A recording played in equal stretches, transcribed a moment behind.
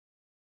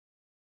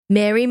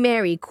Mary,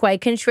 Mary,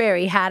 quite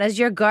contrary. How does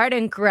your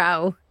garden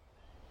grow?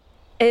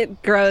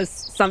 It grows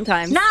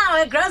sometimes. No,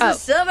 it grows with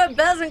silver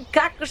bells and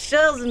cockle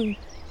shells and...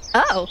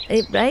 Oh.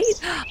 Right?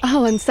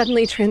 Oh, I'm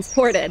suddenly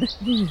transported.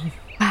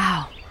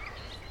 Wow.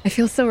 I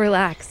feel so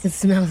relaxed. It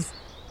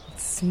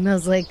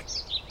smells like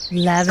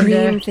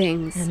lavender Green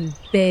things. and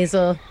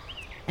basil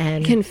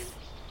and...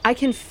 I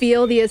can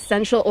feel the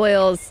essential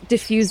oils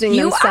diffusing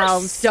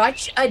themselves. You are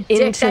such a dick.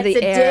 Into That's the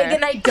a air. dig,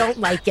 and I don't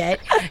like it.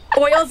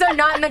 Oils are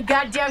not in the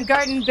goddamn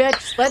garden,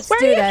 bitch. Let's Where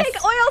do do you this. think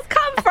oils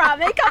come from?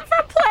 They come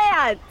from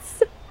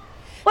plants.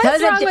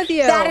 What's wrong with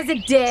you? That is a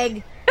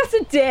dig. That's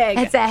a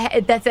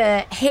dig. That's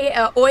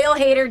a oil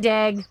hater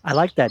dig. I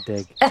like that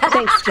dig.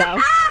 Thanks, Joe.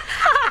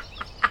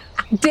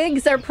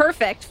 Digs are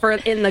perfect for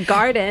in the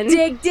garden.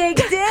 Dig, dig,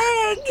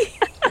 dig.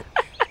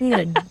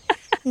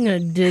 I'm gonna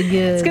dig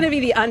it. It's going to be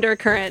the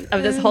undercurrent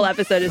of this whole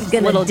episode is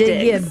gonna little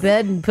dig you a digs.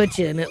 bed and put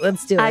you in it.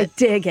 Let's do it. I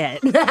dig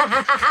it.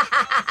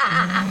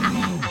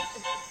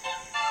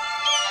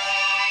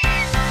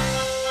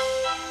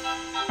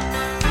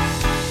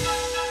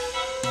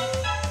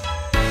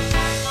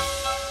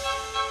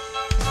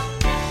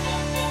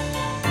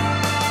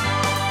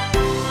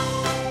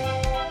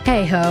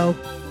 Hey ho.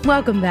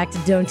 Welcome back to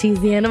Don't Tease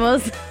the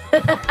Animals.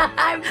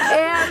 I'm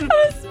Pam.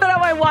 I spit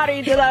out my water.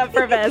 You did that on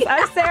purpose.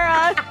 I'm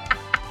Sarah.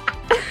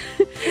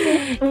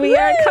 We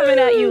are coming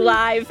at you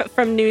live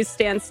from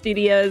Newsstand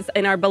Studios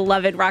in our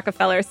beloved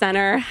Rockefeller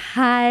Center.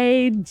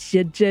 Hi,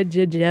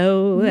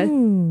 Joe.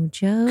 Ooh,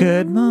 Joe.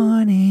 Good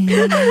morning.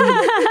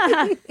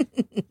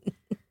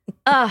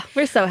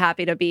 We're so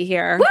happy to be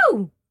here.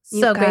 Woo! You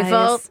So guys.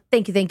 grateful.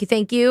 Thank you, thank you,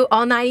 thank you.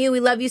 All 9 of you, we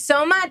love you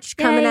so much.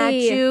 Coming at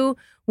Yay. you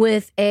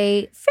with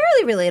a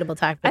fairly relatable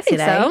topic I think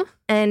today. so.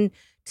 And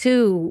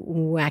two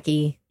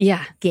wacky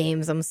Yeah.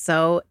 games. I'm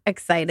so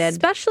excited.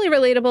 Especially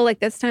relatable like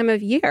this time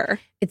of year.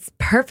 It's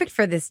perfect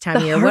for this time The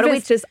of year.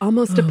 harvest is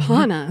almost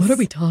upon us. What are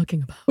we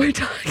talking about? We're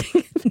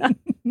talking about...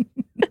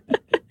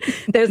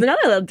 There's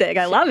another little dig.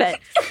 I love it.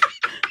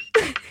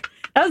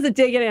 That was a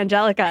dig at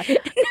Angelica.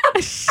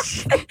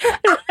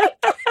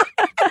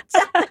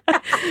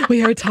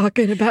 We are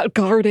talking about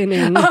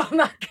gardening. Oh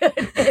my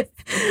goodness.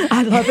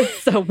 I love it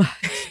so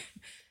much.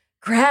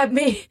 Grab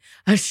me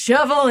a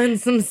shovel and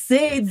some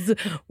seeds.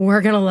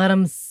 We're going to let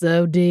them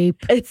sow deep.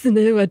 It's a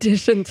new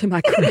addition to my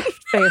craft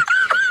fair.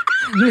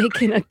 I'm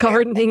making a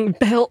gardening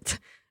belt,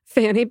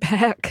 fanny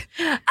pack,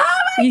 Oh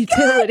my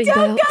utility God,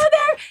 don't belt. go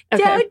there.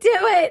 Okay. Don't do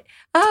it.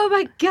 Oh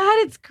my God,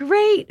 it's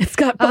great. It's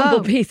got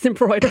bumblebees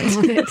embroidered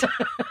on it.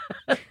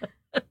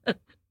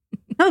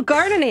 Oh,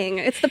 gardening.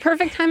 It's the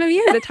perfect time of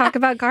year to talk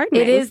about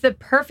gardening. It is the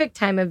perfect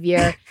time of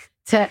year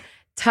to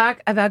talk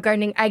about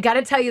gardening. I got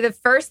to tell you, the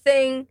first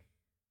thing,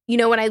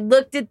 when I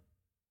looked at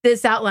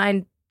this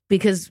outline,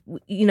 because,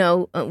 we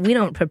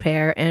don't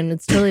prepare and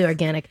it's totally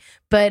organic,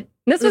 but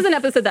This was an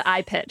episode that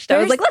I pitched. I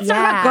was like, let's talk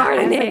about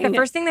gardening. The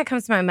first thing that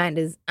comes to my mind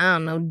is, I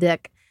don't know,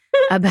 dick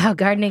about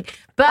gardening.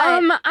 But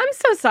I'm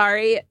so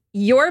sorry.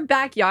 Your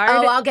backyard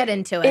I'll get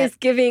into it. is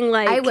giving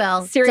like I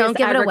will. serious Don't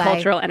give it away.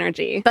 agricultural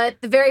energy.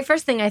 But the very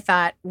first thing I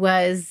thought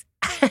was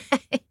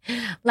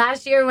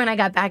last year when I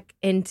got back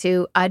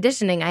into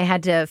auditioning, I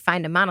had to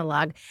find a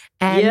monologue.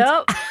 And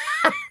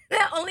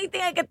the only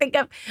thing I could think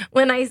of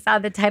when I saw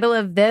the title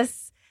of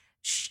this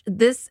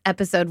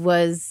episode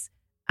was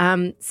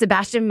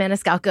Sebastian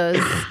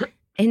Maniscalco's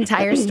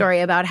entire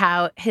story about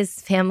how his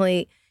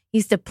family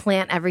used to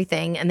plant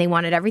everything and they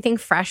wanted everything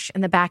fresh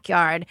in the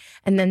backyard.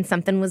 And then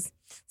something was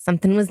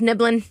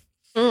nibbling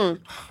on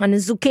a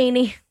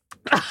zucchini.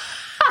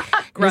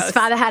 Gross. His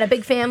father had a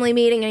big family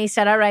meeting and he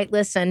said, all right,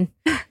 listen,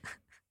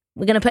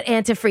 we're going to put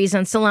antifreeze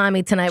on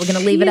salami tonight. We're going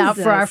to leave it out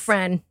for our Jesus.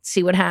 friend,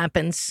 see what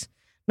happens.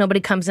 Nobody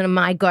comes into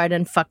my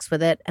garden, fucks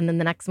with it. And then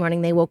the next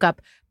morning they woke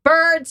up,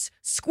 birds,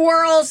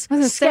 squirrels, I was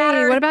gonna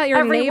scattered say, what about your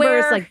everywhere.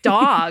 neighbor's like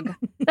dog?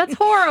 That's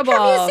horrible.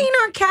 Have you seen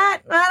our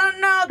cat? I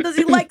don't know. Does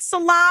he like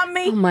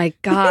salami? Oh my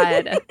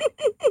God.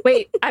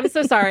 Wait, I'm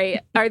so sorry.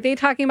 Are they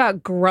talking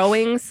about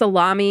growing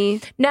salami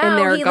in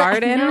their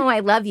garden? No, I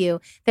love you.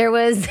 There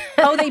was...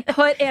 Oh, they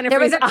put antifreeze There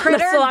was a on the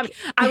critter. salami.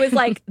 I was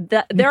like,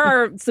 there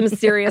are some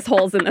serious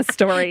holes in this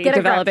story Get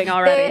a grip. developing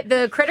already.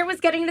 The critter was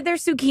getting into their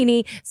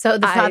zucchini, so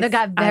the father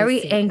got I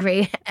very see.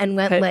 angry and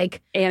went Put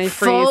like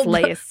antifreeze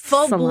lace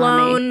full salami.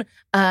 blown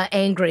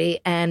angry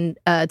and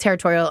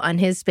territorial on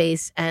his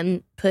space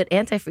and put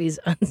antifreeze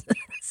on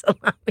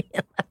salami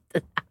and left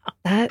it out.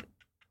 That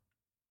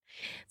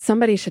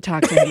somebody should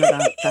talk to him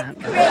about that.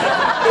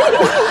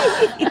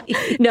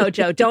 No,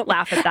 Joe, don't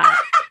laugh at that.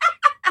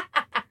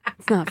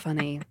 It's not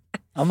funny.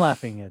 I'm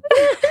laughing at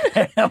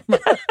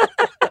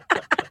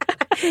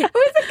It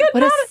was a good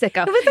What a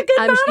sicko. It was a good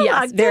monologue,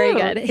 Yes, very too.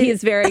 good.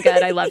 He's very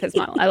good. I love his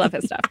model. I love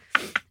his stuff.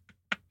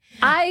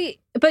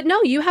 But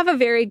no, you have a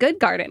very good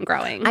garden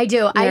growing. I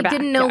do. in I your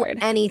didn't know backyard.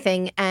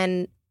 anything.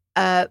 And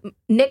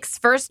Nick's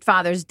first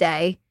Father's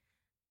Day,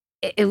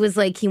 it was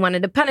like he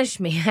wanted to punish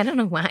me. I don't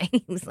know why.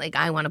 He was like,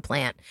 I want to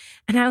plant.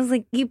 And I was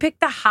like, you picked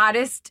the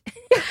hottest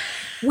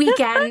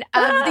weekend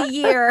of the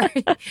year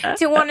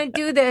to want to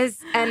do this.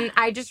 And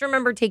I just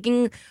remember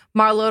taking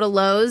Marlo to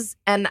Lowe's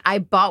and I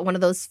bought one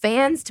of those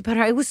fans to put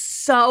her. It was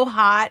so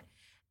hot.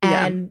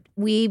 And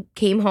we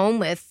came home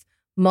with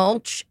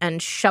mulch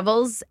and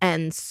shovels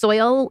and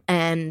soil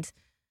and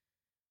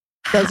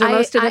those are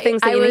most of the things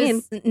that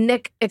you need.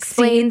 Nick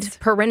explained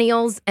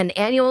perennials and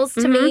annuals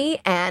to me,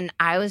 and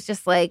I was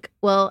just like,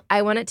 well,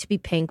 I want it to be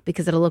pink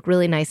because it'll look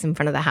really nice in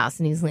front of the house.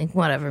 And he's like,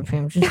 whatever,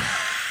 Pam, just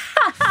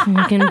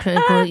fucking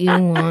pick what you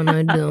want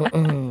to do.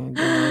 Oh,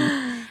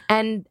 God.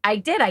 And I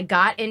did. I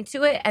got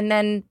into it, and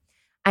then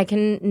I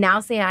can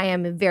now say I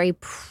am a very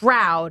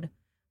proud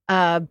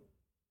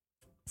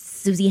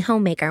Susie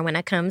homemaker when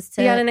it comes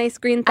to... You got a nice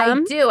green thumb?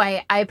 I do.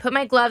 I put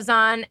my gloves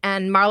on,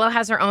 and Marlo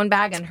has her own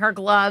bag and her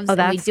gloves,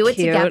 and we do it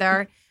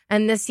together.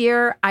 And this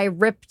year, I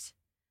ripped...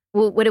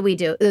 Well, what did we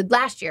do?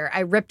 Last year,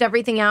 I ripped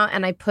everything out,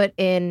 and I put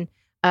in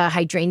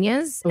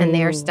hydrangeas, and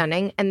they are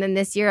stunning. And then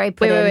this year, I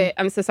put Wait.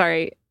 I'm so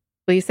sorry.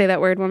 Will you say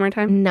that word one more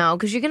time? No,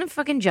 because you're going to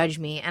fucking judge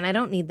me, and I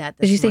don't need that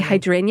this Did you say morning.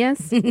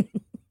 hydrangeas?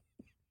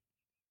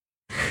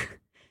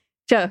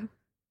 Joe.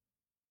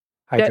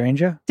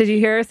 Hydrangea? Did you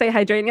hear her say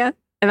hydrangea?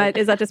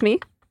 Is that just me?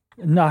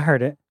 No, I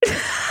heard it.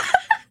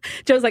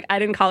 Joe's like, I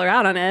didn't call her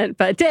out on it,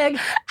 but dig.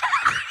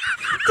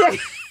 Dig.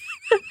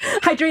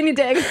 Hydrangea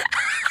dig.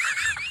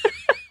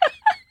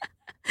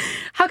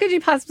 How could you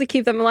possibly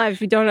keep them alive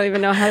if you don't even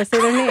know how to say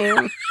their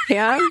name?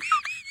 Yeah?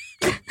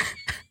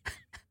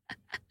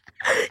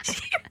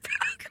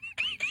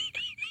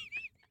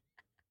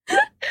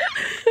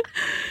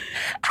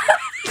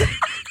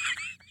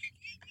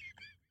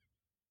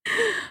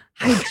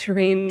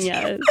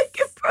 Hydrangeas.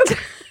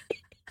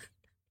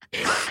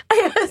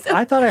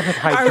 I thought I heard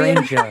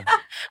hydrangea.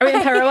 Are we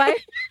in Paraguay?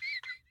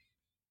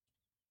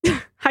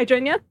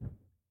 Hydrangea?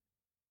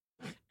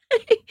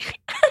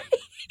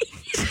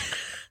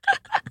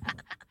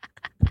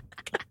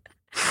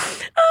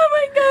 Oh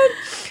my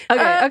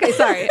God. Okay,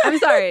 sorry. I'm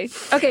sorry.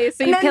 Okay,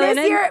 so you planted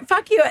this year,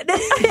 fuck you.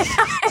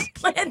 I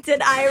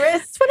planted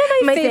iris. It's one of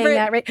my favorite.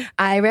 That right?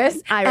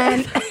 Iris.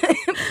 And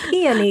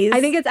peonies.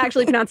 I think it's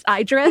actually pronounced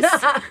idris.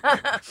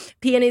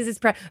 Peonies is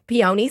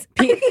peonies.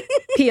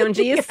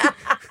 Peongies.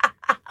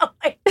 Oh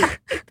my God,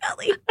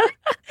 belly.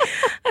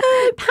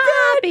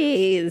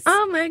 Poppies.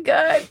 Oh my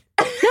God.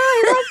 No,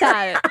 I love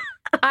that.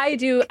 I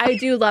do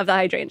love the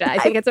hydrangea. I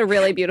think it's a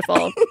really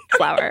beautiful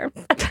flower.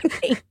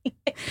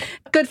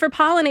 Good for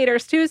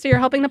pollinators too, so you're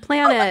helping the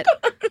planet.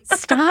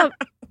 Stop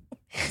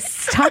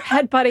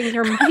headbutting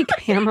your mic,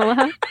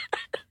 Pamela.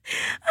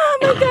 Oh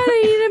my God,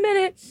 I need a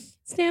minute.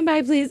 Stand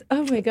by, please.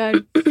 Oh my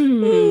God.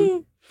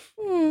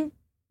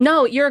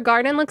 No, your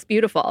garden looks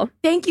beautiful.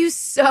 Thank you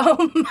so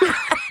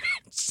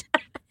much.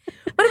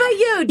 What about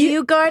you? Do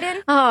you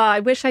garden? Oh,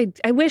 I wish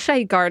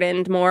I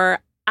gardened more.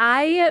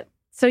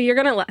 So you're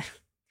gonna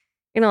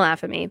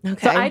laugh at me.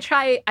 Okay. So I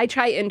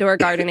try indoor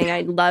gardening.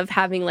 I love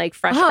having like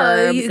fresh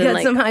herbs. You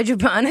got some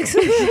hydroponics.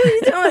 What are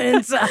you doing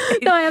inside?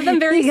 No, I have them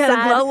very you got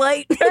sad, a glow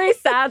light? very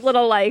sad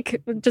little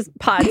like just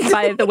pots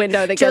by the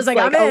window that Joe's gets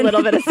like a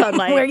little bit of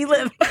sunlight. Where you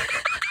live?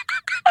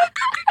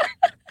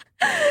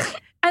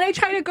 And I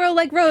try to grow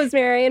like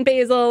rosemary and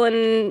basil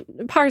and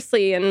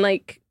parsley and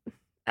like.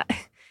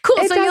 Cool.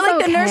 So you're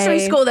like the nursery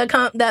school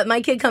that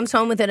my kid comes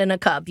home with it in a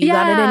cup. You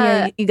got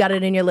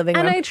it in your living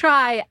room. And I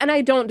try, and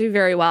I don't do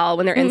very well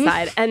when they're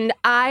inside. And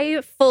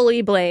I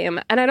fully blame,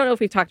 and I don't know if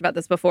we've talked about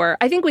this before.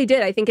 I think we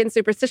did. I think in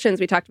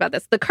Superstitions we talked about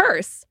this. The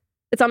curse.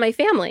 It's on my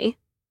family.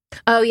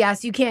 Oh,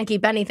 yes. You can't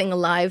keep anything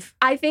alive.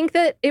 I think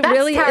that That's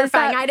really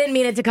terrifying. is I didn't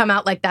mean it to come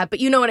out like that,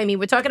 but you know what I mean.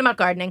 We're talking about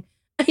gardening.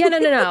 Yeah,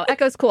 no.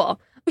 Echo's cool.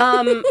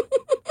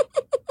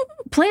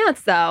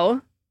 Plants,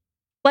 though,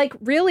 like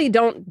really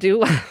don't do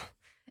well.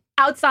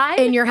 Outside?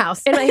 In your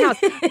house. In my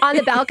house. On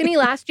the balcony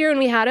last year when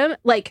we had them,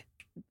 like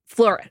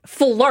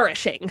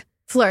flourishing.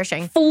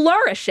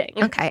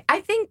 Okay.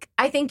 I think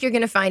you're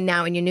going to find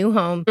now in your new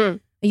home,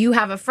 you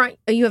have a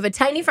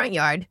tiny front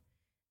yard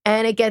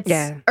and it gets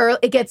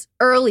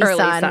early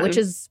sun, which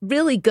is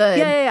really good.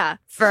 Yeah.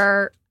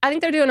 I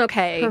think they're doing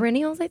okay.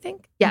 Perennials, I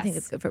think? Yes. I think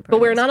it's good for perennials.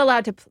 But we're not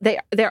allowed to,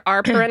 there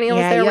are perennials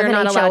Yeah, there. you have We're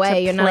an not HOA, allowed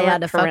to you're not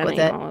allowed to fuck with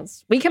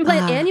it. We can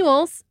plant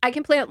annuals. I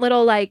can plant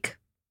little like,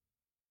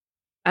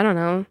 I don't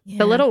know,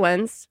 the little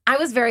ones. I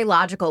was very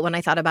logical when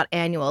I thought about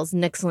annuals.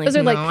 Nick's like, those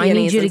are like I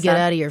need you to and get stuff.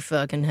 out of your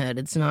fucking head.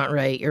 It's not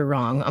right. You're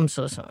wrong. I'm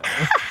so sorry.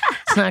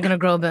 It's not going to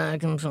grow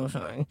back. I'm so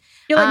sorry.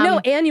 You're like, no,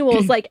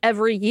 annuals like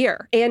every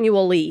year,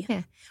 annually.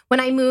 Yeah.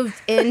 When I moved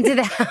into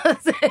the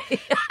house,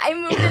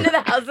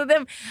 with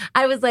him.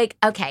 I was like,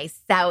 okay,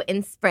 so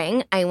in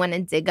spring, I want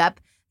to dig up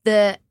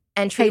the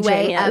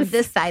entryway of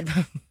the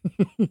sidewalk,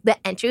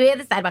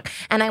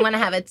 and I want to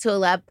have a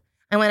tulip.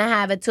 I want to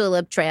have a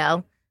tulip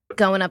trail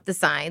going up the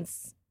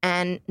sides.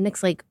 And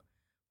Nick's like,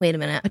 wait a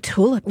minute. A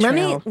tulip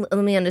trail?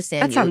 Let me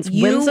understand. That sounds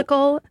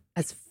whimsical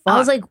as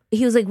fuck.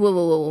 He was like,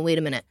 whoa, wait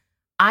a minute.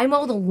 I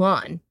mow the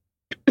lawn.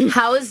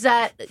 How is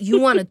that? You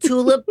want a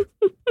tulip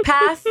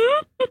path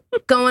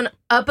going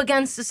up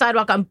against the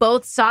sidewalk on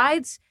both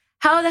sides?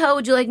 How the hell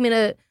would you like me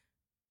to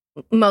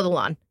mow the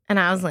lawn? And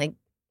I was like,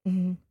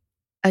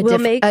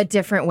 a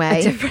different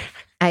way.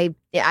 I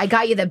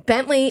got you the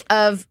Bentley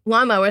of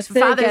lawnmowers for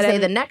Father's Day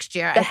the next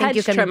year. The I think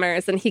hedge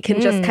trimmers, and he can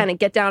just kind of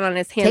get down on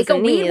his hands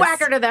and knees. Take a weed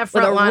whacker to that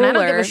front lawn. I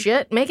don't give a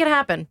shit. Make it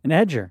happen. An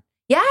edger.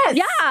 Yes.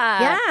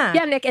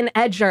 Yeah, Nick, an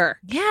edger.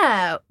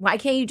 Yeah. Why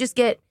can't you just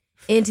get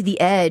into the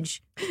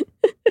edge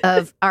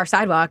of our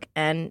sidewalk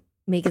and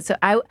make it so?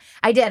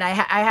 I did. I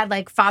had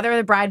like Father of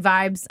the Bride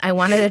vibes. I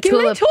wanted a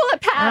tulip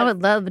path. I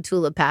would love a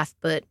tulip path,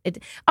 but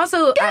it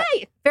also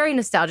very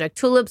nostalgic.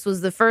 Tulips was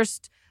the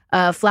first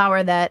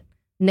flower that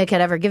Nick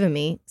had ever given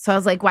me. So I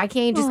was like, why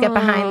can't you just get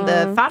behind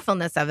the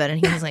thoughtfulness of it? And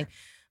he was like,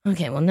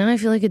 okay, well, now I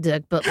feel like a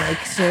dick, but like,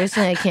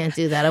 seriously, I can't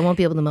do that. I won't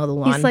be able to mow the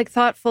lawn. He's like,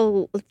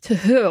 thoughtful to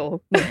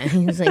who? Yeah,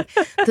 he was like,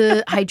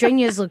 the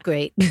hydrangeas look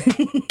great.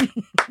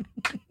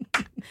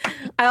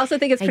 I also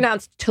think it's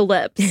pronounced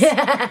tulips.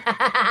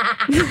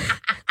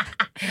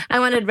 I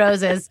wanted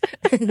roses.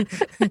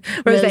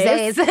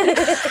 Roses. All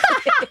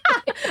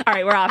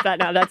right, we're off that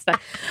now. That's fine.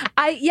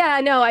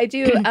 I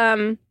do.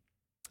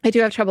 I do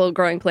have trouble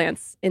growing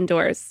plants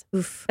indoors.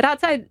 Oof. But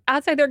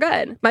outside they're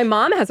good. My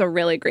mom has a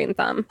really green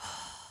thumb.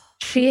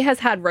 She has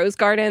had rose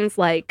gardens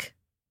like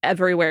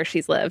everywhere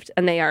she's lived,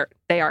 and they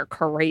are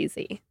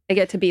crazy. They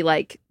get to be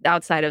like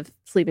outside of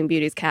Sleeping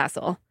Beauty's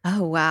castle.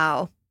 Oh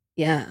wow.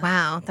 Yeah.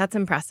 Wow, that's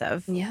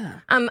impressive. Yeah.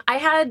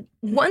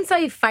 Once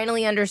I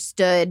finally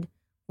understood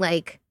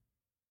like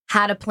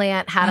how to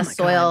plant, how to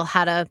soil,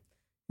 how to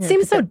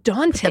seems so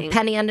daunting. Put the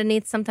penny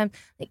underneath sometimes.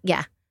 Like,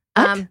 yeah.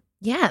 What?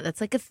 Yeah,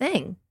 that's like a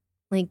thing.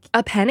 Like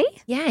a penny?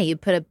 Yeah, you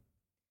put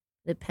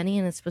a penny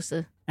and it's supposed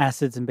to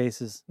acids and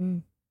bases.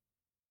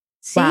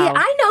 See, wow.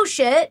 I know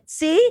shit.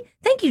 See?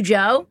 Thank you,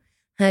 Joe.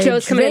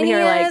 Joe's coming in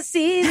here like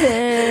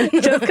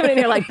Joe's coming in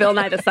here like Bill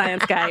Nye the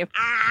Science Guy.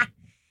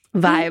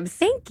 Vibes.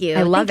 Thank you.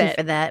 I love Thank you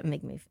for that.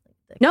 Make me feel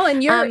like no,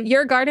 and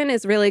your garden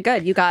is really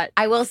good. You got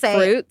I will say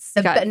fruits.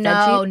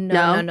 No.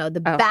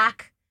 The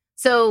back.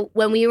 So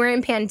when we were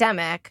in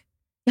pandemic,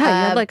 you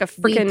had like a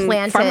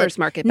freaking farmer's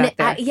market back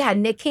there.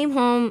 Nick came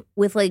home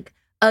with like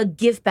a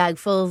gift bag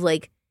full of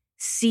like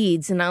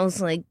seeds, and I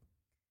was like,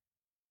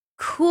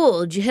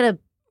 "Cool." Did you hit up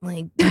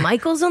like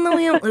Michael's on the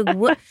way home? Like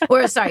what?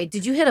 Or sorry,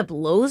 did you hit up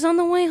Lowe's on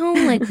the way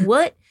home? Like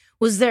what?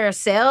 Was there a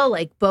sale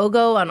like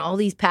BOGO on all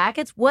these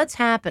packets? What's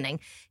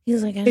happening?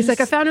 He's like,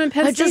 I found him in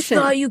Penn Station. I just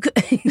thought you could.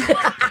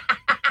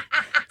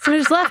 So I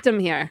just left him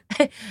here.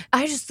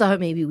 I just thought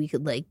maybe we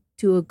could like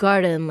do a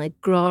garden and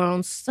like grow our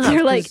own stuff.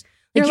 You're like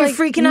you're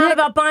freaking out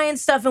about buying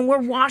stuff and we're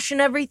washing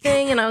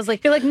everything. And I was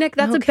like, you're like, Nick,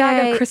 that's a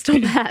bag of crystal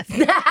meth.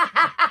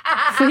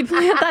 If we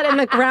plant that in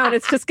the ground,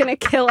 it's just going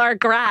to kill our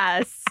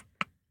grass.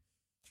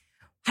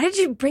 Why did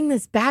you bring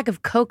this bag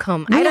of coke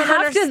home? I don't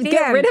understand. To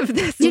get rid of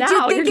this. Did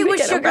you think it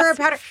was sugar or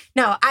powder?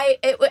 No, he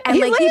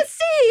planted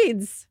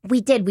seeds.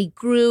 We did. We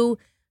grew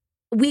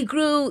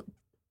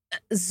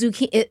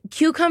zucchini,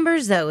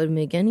 cucumbers. That would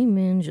make any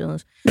man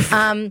jealous.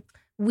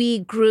 We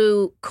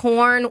grew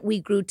corn, we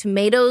grew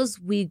tomatoes,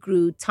 we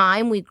grew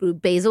thyme, we grew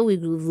basil, we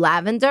grew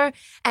lavender,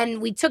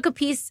 and we took a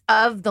piece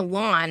of the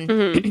lawn.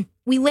 Mm-hmm.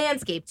 We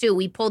landscaped too.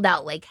 We pulled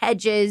out like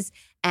hedges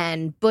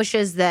and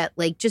bushes that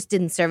like just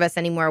didn't serve us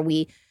anymore.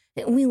 We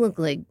look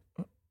like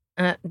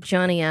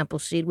Johnny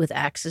Appleseed with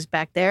axes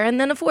back there,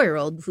 and then a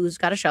 4-year-old who's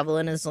got a shovel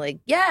and is like,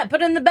 "Yeah,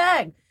 put it in the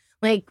bag."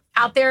 Like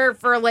out there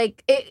for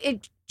like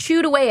it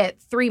chewed away at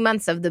 3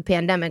 months of the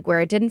pandemic where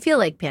it didn't feel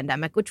like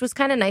pandemic, which was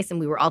kind of nice and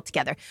we were all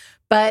together.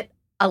 But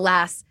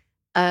alas,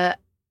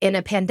 in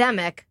a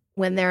pandemic,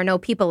 when there are no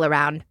people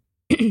around,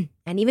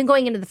 and even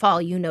going into the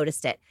fall, you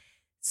noticed it,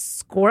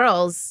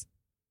 squirrels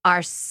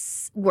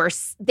were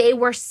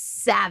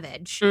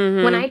savage.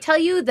 Mm-hmm. When I tell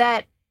you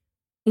that,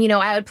 you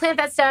know, I would plant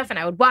that stuff and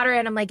I would water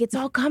it. I'm like, it's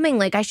all coming.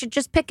 Like, I should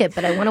just pick it,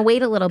 but I want to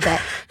wait a little bit.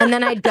 And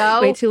then I'd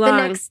go the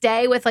next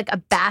day with like a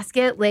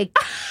basket, like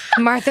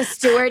Martha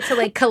Stewart to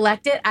like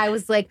collect it. I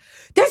was like,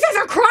 this is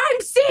a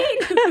crime scene.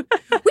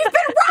 We've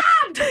been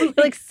robbed.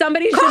 Like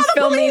somebody should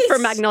film me for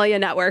Magnolia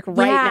Network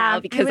now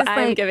because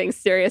I'm giving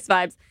serious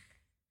vibes.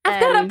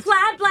 I've got a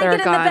plaid blanket in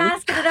the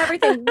basket and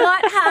everything.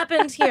 What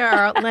happened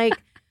here? Like,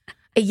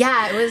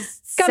 yeah, it was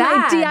sad.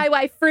 Got my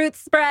DIY fruit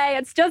spray.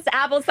 It's just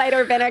apple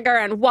cider vinegar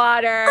and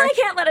water. I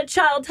can't let a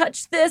child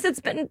touch this. It's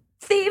been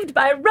thieved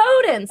by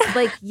rodents.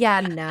 Like,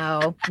 yeah,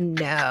 no.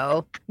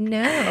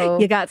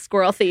 You got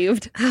squirrel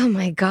thieved. Oh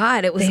my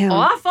God, it was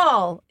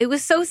awful. It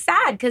was so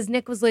sad because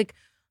Nick was like,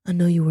 I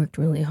know you worked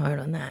really hard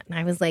on that. And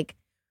I was like,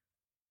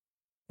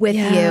 with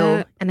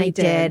you. And I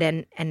did.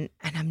 And I'm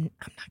not going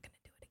to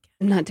do it again.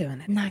 I'm not doing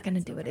it. I'm not going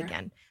to do it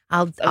again.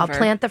 I'll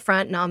plant the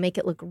front and I'll make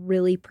it look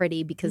really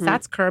pretty because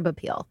that's curb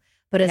appeal.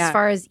 But as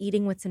far as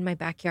eating what's in my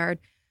backyard,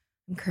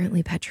 I'm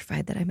currently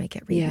petrified that I might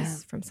get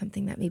rabies from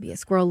something that maybe a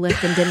squirrel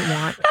licked and didn't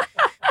want.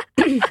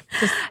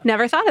 Just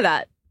never thought of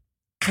that.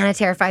 Kind of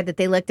terrified that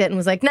they licked it and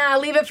was like, nah,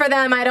 leave it for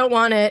them. I don't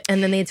want it.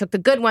 And then they took the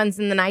good ones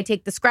and then I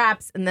take the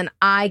scraps and then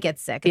I get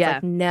sick. It's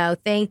like, no,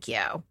 thank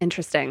you.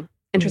 Interesting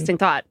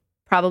thought.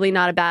 Probably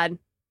not a bad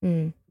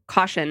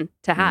caution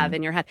to have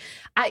in your head.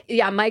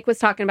 Mike was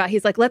talking about,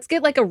 he's like, let's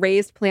get like a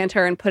raised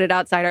planter and put it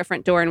outside our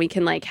front door and we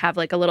can like have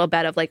like a little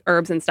bed of like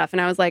herbs and stuff. And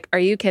I was like, are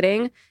you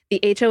kidding? The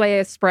HOA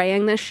is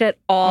spraying this shit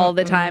all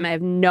the time. I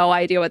have no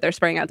idea what they're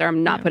spraying out there.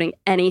 I'm not putting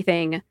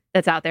anything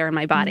that's out there in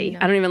my body.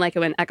 I don't even like it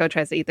when Echo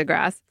tries to eat the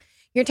grass.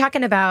 You're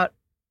talking about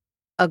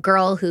a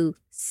girl who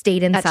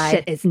stayed inside that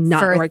shit is not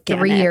for organic.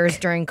 3 years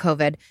during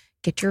COVID.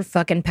 Get your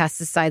fucking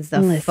pesticides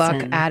the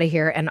fuck out of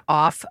here and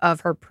off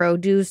of her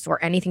produce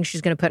or anything she's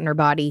going to put in her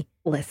body.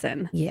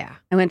 Listen. Yeah.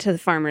 I went to the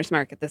farmer's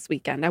market this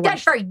weekend. I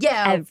watched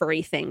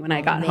everything when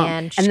I got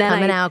home. She's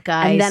coming out,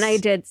 guys. And then I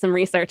did some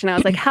research and I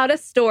was like, how to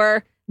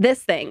store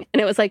this thing.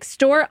 And it was like,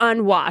 store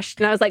unwashed.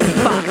 And I was like,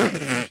 fuck.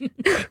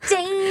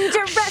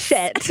 Dangerous.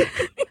 Shit.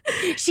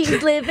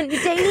 She's living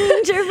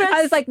dangerous.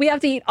 I was like, we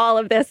have to eat all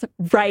of this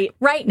right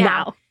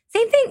now.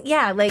 Same thing.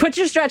 Yeah. Like, put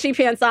your stretchy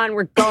pants on.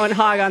 We're going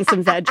hog on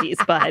some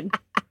veggies, bud.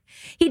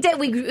 He did.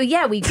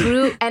 We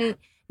grew. And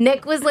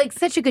Nick was like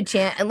such a good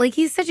champ. And like,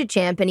 he's such a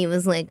champ. And he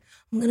was like,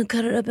 I'm going to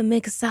cut it up and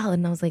make a salad.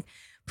 And I was like,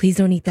 please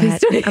don't eat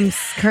that. I'm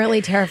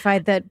currently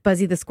terrified that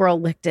Buzzy the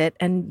squirrel licked it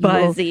and you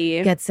will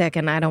get sick.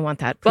 And I don't want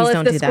that. Please don't do that.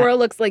 Well, if the squirrel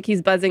looks like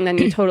he's buzzing, then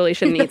you totally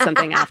shouldn't eat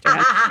something after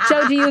him.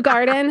 Joe, do you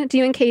garden? Do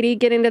you and Katie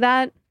get into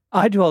that?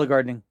 I do all the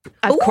gardening.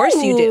 Of course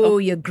you do. Oh,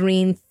 you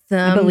green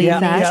thumb. I believe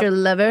that. Nature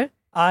lover.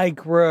 I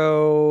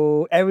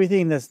grow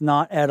everything that's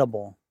not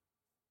edible.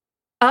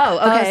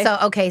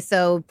 Oh, okay.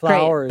 So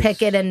flowers.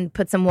 Pick it and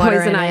put some water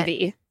poison in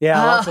ivy. It.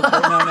 Yeah, lots of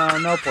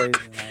no poison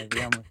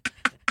ivy.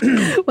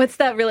 What's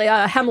that really?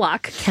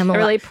 Hemlock.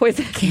 Really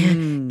poison.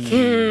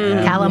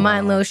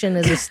 Calamine lotion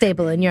is a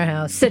staple in your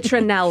house.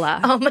 Citronella.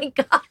 Oh my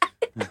God.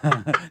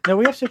 No,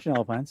 we have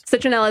citronella plants.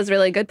 Citronella is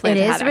really good plant.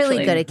 It to is have, really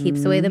actually. good. It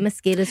keeps away the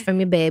mosquitoes from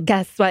your babe.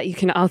 Guess what? You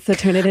can also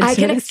turn it into I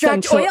can an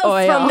extract oil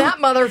from that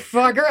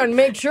motherfucker and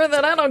make sure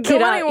that I don't go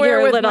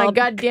anywhere with my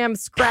goddamn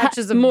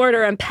scratches of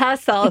mortar and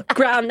pestle.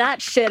 Ground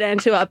that shit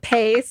into a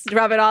paste.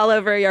 Rub it all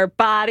over your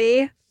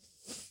body.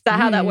 Is that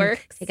how that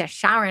works? Take a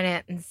shower in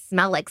it and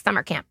smell like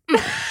summer camp. Do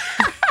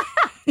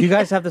you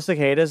guys have the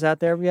cicadas out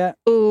there yet?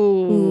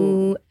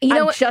 Ooh. You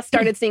know I just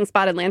started seeing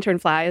spotted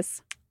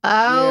lanternflies.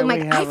 Oh Yeah, my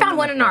we God. I have found them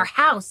one in in the our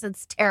house.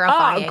 It's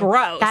terrifying. Oh,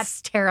 gross.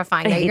 That's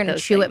terrifying. I Now hate you're going to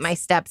those chew at things. my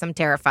steps. I'm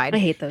terrified. I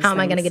hate those How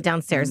am I going to things. get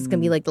downstairs? It's going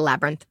to be like the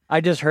labyrinth.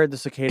 I just heard the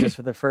cicadas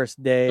for the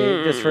first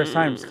day, first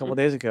time just a couple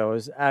days ago.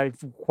 I'm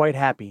quite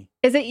happy.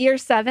 Is it year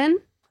 7?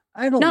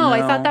 I don't know. No, I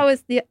thought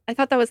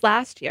that was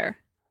last year.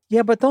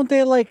 Yeah, but don't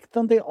they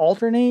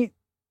alternate?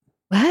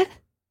 What?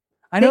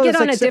 I know They get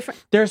there's on a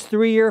different. There's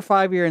 3-year,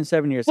 5-year, and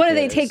 7-year. What do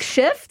they cicadas. take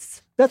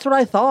shifts? That's what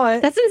I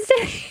thought. That's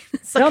insane.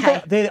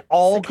 Don't they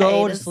all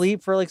go to Cicadas.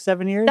 sleep for like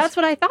 7 years? That's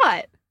what I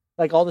thought.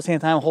 like all at the same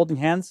time holding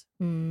hands.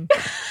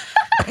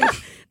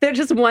 They're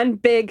just one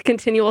big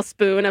continual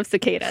spoon of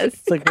cicadas.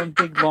 It's like one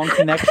big long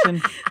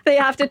connection. They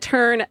have to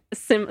turn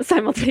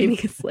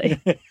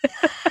simultaneously. No,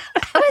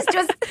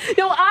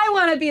 I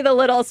want to be the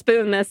little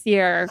spoon this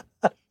year.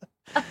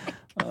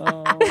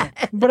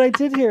 But I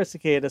did hear a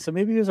cicada, so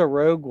maybe it was a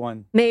rogue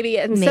one. Maybe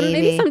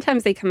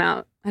sometimes they come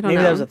out. I don't know.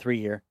 Maybe that was a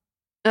 3-year.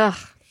 Ugh.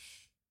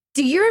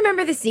 Do you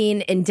remember the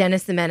scene in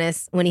Dennis the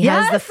Menace when he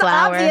has the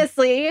flower?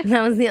 Obviously.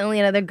 That was the only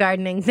other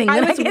gardening thing.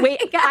 I that was could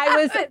think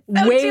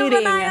of.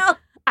 waiting.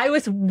 I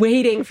was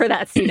waiting for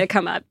that scene to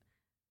come up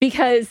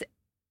because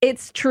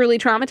it's truly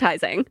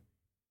traumatizing.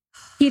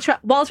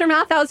 Walter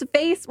Matthau's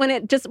face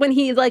when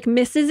he like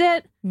misses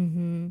it.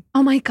 Mm-hmm.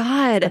 Oh my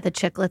God. Got the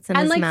chiclets in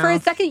and his like mouth. for a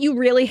second, you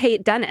really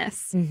hate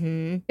Dennis.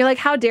 Mm-hmm. You're like,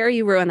 how dare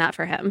you ruin that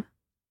for him?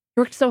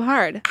 You worked so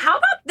hard. How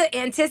about the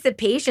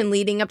anticipation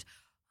leading up to,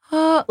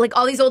 like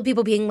all these old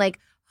people being like,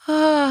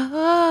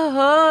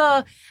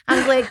 I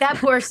was like, that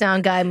poor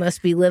sound guy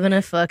must be living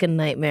a fucking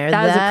nightmare.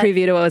 That was a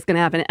preview to what was going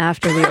to happen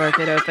after the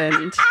orchid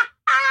opened.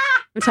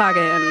 I'm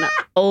talking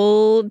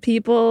old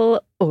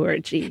people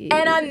orgy.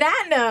 And on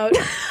that note,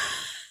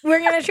 we're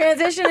going to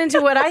transition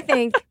into what I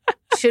think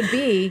should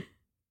be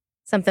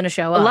something to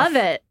show off. Love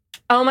it.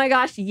 Oh my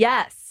gosh,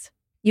 yes.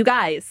 You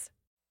guys.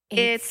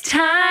 It's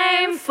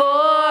time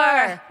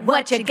for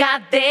What You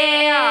Got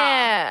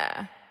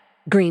There.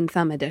 Green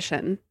Thumb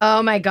edition.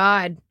 Oh my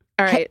God.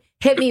 All right.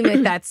 Hit me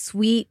with that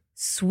sweet,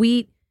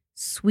 sweet,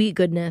 sweet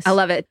goodness. I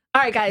love it.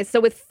 All right, guys. So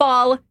with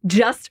fall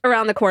just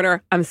around the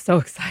corner, I'm so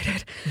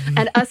excited.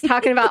 And us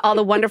talking about all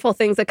the wonderful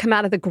things that come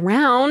out of the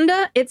ground,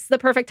 it's the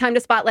perfect time to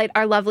spotlight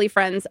our lovely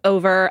friends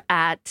over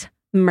at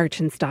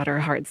Merchant's Daughter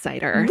Hard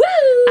Cider.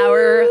 Woo!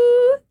 Our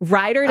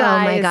ride or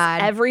dies Oh my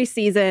God. every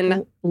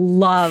season.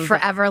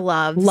 Forever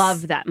loves.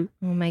 Love them.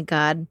 Oh my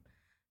God.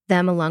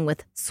 Them along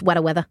with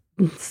Sweater Weather.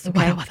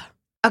 Sweater weather.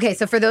 Okay,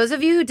 so for those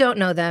of you who don't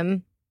know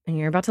them, and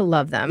you're about to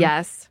love them.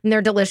 Yes. And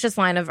their delicious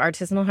line of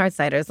artisanal hard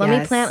ciders. Let me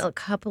Yes. plant a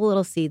couple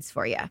little seeds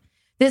for you.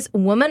 This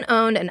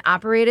woman-owned and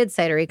operated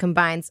cidery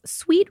combines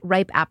sweet,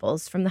 ripe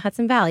apples from the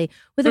Hudson Valley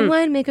with a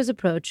winemaker's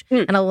approach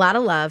and a lot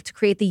of love to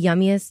create the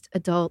yummiest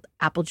adult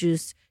apple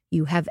juice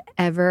you have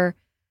ever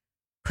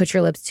put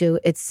your lips to.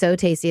 It's so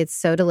tasty. It's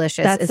so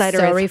delicious. That it's cider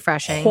so is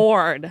refreshing.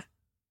 Hard.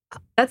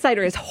 That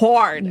cider is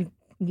hard.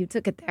 You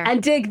took it there.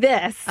 And dig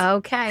this.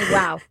 Okay.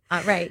 Wow.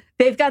 All right.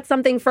 They've got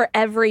something for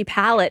every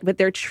palate with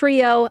their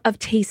trio of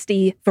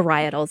tasty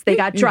varietals. They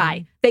got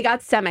dry, they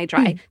got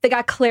semi-dry, they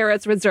got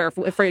Clara's Reserve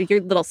for your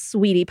little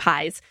sweetie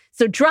pies.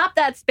 So drop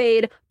that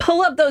spade,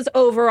 pull up those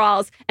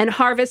overalls, and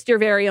harvest your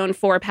very own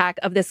 4-pack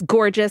of this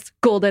gorgeous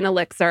golden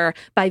elixir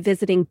by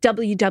visiting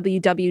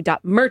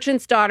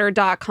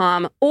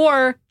www.merchantsdaughter.com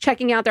or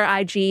checking out their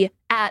IG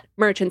at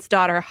Merchant's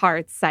Daughter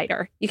Hard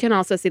Cider. You can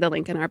also see the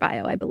link in our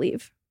bio, I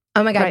believe.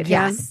 Oh my God. Right,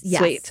 yes. Pam? Yes.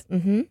 Sweet.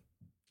 Mm-hmm.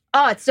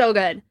 Oh, it's so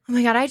good. Oh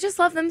my God. I just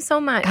love them so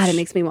much. God, it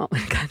makes me want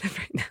one kind of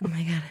right now. Oh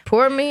my God.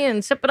 Pour me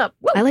and sip it up.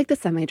 Woo. I like the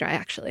semi-dry,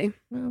 actually.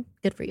 Well,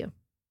 good for you.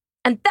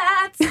 And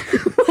that's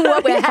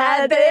what we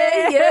had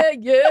there.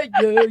 Yeah.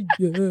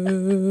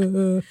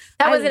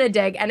 That wasn't a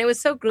dig, and it was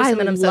so gruesome,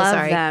 and I'm so love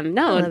sorry. Them.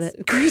 No, I love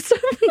it's gruesome.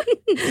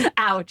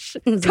 Ouch.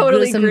 It was a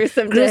Totally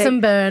gruesome dig.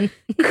 gruesome burn.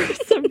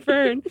 Gruesome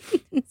burn.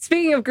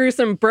 Speaking of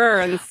gruesome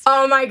burns.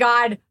 Oh my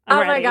God. I'm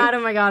Oh my ready. God.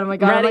 Oh my God. Oh my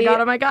God. Ready?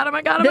 Oh my God. Oh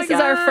my God. Oh my God. This is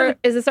our first.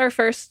 Is this our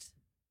first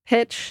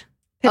pitch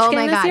Oh game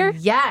my this God. year?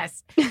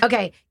 Yes.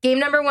 Okay. Game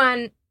number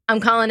 1.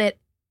 I'm calling it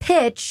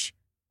pitch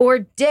or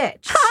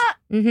ditch.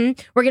 We're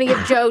going to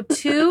give Joe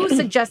 2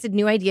 suggested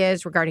new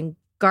ideas regarding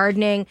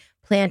gardening,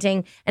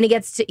 planting, and he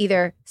gets to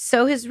either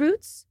sow his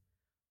roots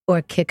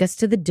or kick us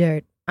to the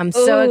dirt. I'm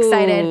so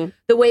excited.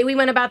 The way we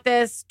went about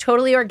this,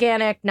 totally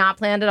organic, not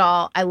planned at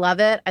all. I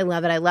love it. I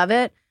love it. I love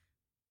it.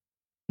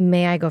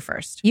 May I go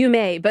first? You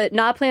may, but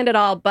not planned at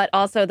all. But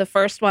also the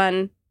first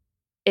one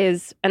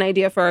is an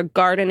idea for a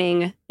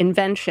gardening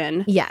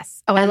invention.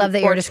 Yes. Oh, I love that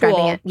or you're describing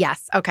tool. it.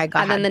 Yes. Okay, go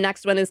And ahead. then the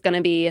next one is going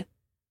to be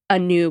a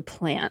new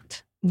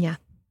plant. Yeah.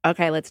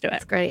 Okay, let's do it.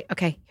 That's great.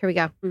 Okay, here we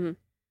go. Mhm.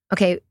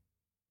 Okay,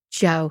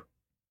 Joe,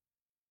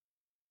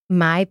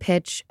 my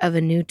pitch of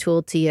a new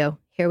tool to you.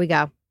 Here we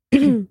go.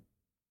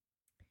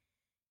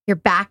 Your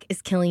back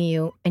is killing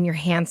you and your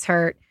hands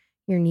hurt.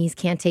 Your knees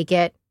can't take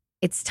it.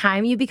 It's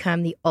time you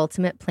become the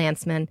ultimate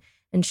plantsman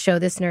and show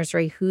this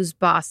nursery who's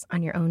boss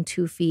on your own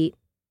 2 feet.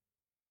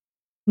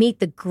 Meet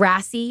the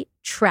grassy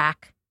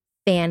track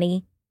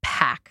fanny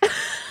pack.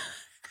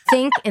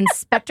 Think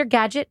Inspector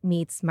Gadget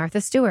meets Martha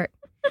Stewart.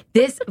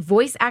 This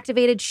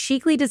voice-activated,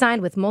 chicly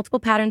designed with multiple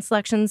pattern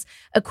selections,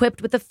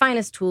 equipped with the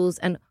finest tools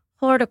and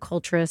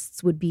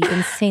horticulturists would be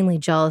insanely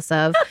jealous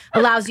of,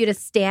 allows you to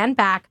stand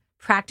back,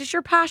 practice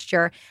your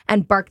posture,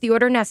 and bark the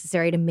order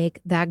necessary to make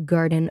that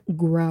garden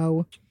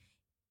grow.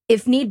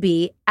 If need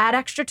be, add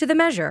extra to the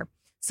measure.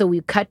 So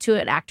we cut to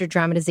an actor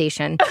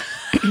dramatization.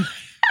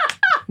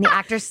 The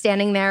actor's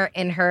standing there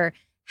in her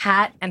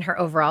hat and her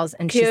overalls,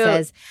 and she Cute.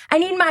 says, I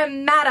need my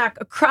mattock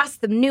across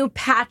the new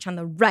patch on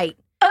the right.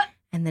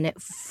 And then it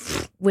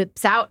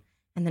whips out,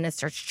 and then it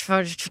starts,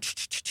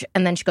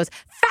 and then she goes,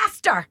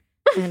 faster,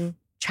 and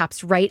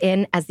chops right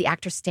in as the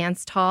actor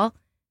stands tall,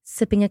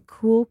 sipping a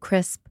cool,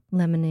 crisp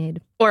lemonade.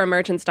 Or a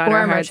Merchant's Daughter. Or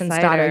a hard Merchant's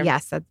cider. Daughter.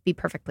 Yes, that'd be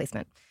perfect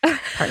placement.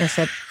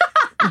 Partnership.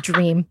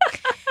 Dream.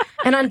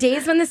 And on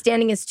days when the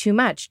standing is too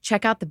much,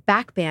 check out the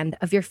back band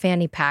of your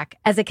fanny pack,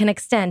 as it can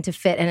extend to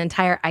fit an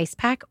entire ice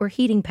pack or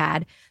heating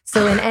pad.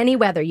 So in any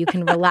weather, you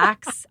can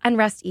relax and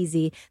rest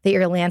easy that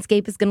your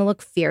landscape is going to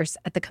look fierce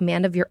at the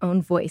command of your own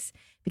voice.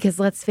 Because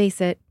let's face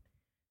it,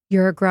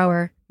 you're a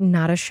grower,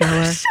 not a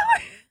shower.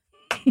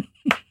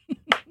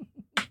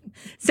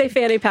 Say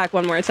fanny pack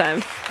one more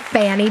time.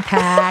 Fanny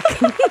pack.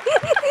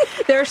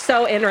 They're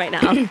so in right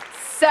now.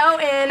 So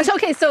in.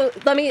 Okay, so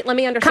let me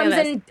understand Comes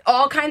this. in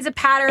all kinds of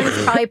patterns.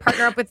 Probably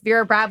partner up with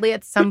Vera Bradley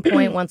at some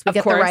point once we Of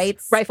get course, the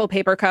rights. Rifle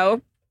Paper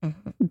Co.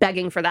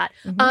 Begging for that.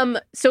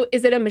 So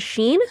is it a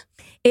machine?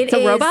 It's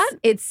a robot?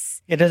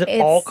 It's Does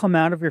it all come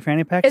out of your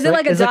fanny pack? Is it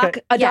like a Doc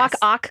yes.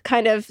 Ock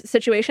kind of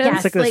situation?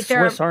 yes, It's like a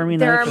there Swiss Army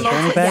there knife are of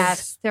fanny multiple- packs?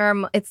 Yes, there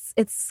are.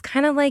 It's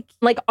kind of like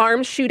Like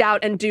arms shoot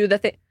out and do the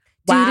thing.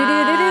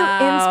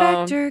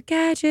 Inspector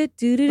Gadget.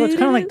 Well, it's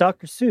kind of like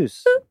Dr.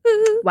 Seuss.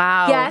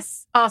 Wow.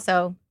 Yes.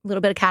 Also, a little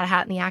bit of cat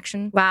hat in the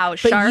action. Wow. But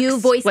Sharks. you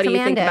voice what do you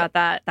command think it. about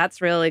that?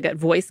 That's really good.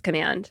 Voice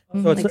command.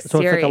 So it's, Like so it's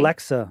like Siri.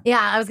 Alexa. Yeah,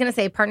 I was gonna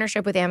say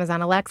partnership with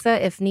Amazon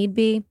Alexa if need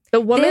be.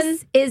 The woman.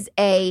 This is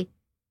a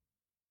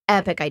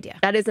epic idea.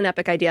 That is an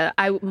epic idea.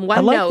 I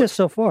like this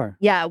so far.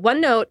 Yeah,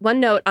 one note on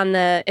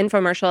the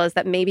infomercial is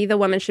that maybe the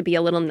woman should be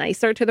a little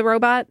nicer to the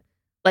robot.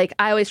 Like,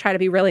 I always try to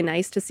be really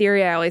nice to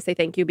Siri. I always say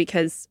thank you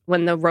because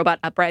when the robot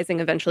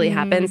uprising eventually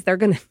happens, they're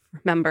going to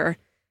remember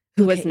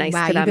who was nice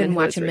wow, to them. You've been and who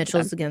was watching rude to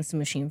Mitchell's them. Against the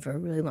Machine for a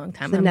really long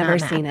time. I've I'm never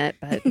not seen mad.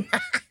 it, but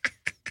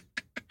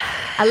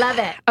I love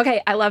it.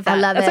 okay, I love that. I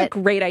love That's it. a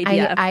great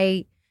idea.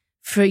 I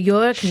for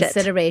your Shit.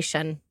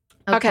 consideration.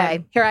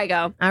 Okay, here I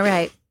go. All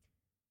right.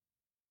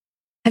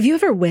 Have you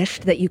ever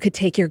wished that you could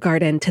take your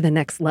garden to the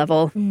next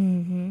level?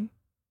 Mm-hmm.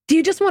 Do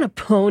you just want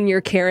to pwn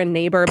your Karen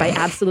neighbor by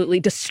absolutely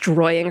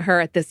destroying her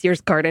at this year's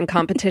garden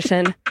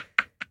competition?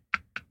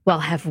 Well,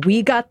 have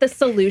we got the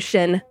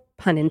solution,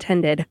 pun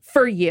intended,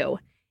 for you?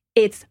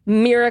 It's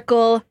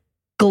Miracle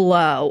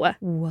Glow.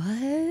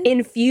 What?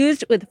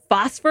 Infused with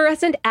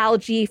phosphorescent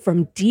algae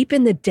from deep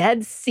in the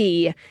Dead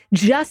Sea.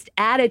 Just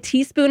add a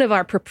teaspoon of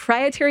our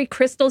proprietary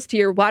crystals to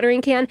your watering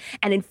can,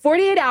 and in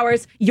 48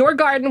 hours, your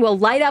garden will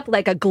light up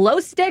like a glow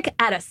stick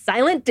at a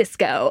silent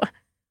disco.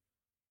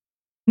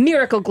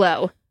 Miracle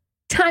Glow.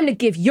 Time to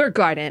give your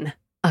garden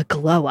a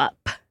glow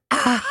up.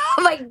 Oh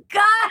my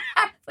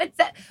God.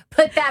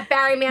 Put that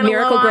Barry Manilow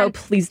Miracle on. Grow,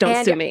 please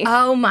don't sue me.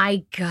 Oh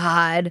my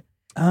God.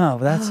 Oh,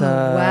 that's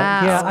wow.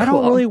 Yeah, I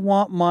Cool. don't really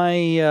want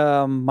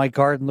my my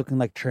garden looking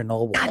like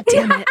Chernobyl. God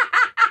damn it.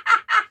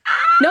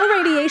 No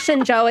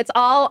radiation, Joe. It's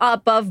all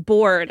above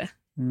board.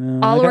 No,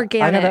 all I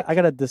organic.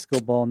 got a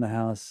disco ball in the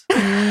house.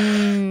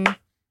 It's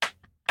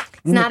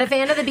not a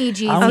fan of the Bee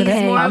Gees. I'm He's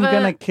more I'm of a-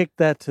 gonna kick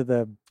that to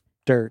the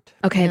dirt.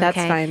 Okay, that's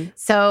Okay. fine.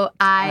 So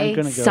I'm I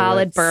gonna go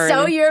Solid with- burn.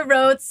 sow your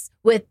oats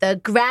with the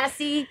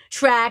grassy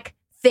track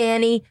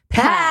fanny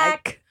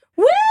pack.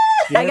 Woo!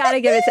 I gotta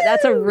give it to,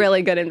 that's a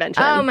really good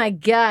invention. Oh my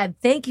God.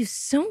 Thank you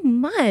so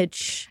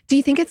much. Do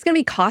you think it's gonna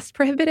be cost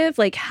prohibitive?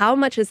 Like, how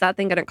much is that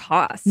thing gonna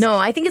cost? No,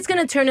 I think it's going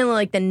to turn into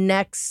like the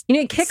next You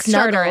need to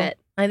Kickstarter snuggle. it.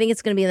 I think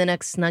it's going to be the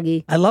next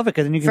Snuggie. I love it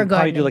because then you For can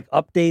probably do gardening.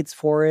 like updates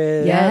for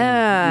it.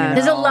 Yeah. you know.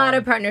 There's a lot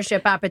of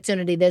partnership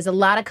opportunity. There's a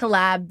lot of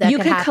collab that You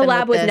could could happen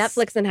collab with this.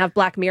 Netflix and have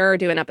Black Mirror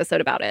do an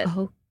episode about it.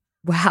 Oh,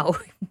 wow.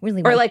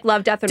 Really Or went like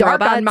Love, Death, and dark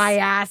Robots. on my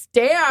ass.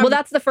 Damn. Well,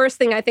 that's the first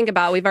thing I think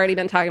about. We've already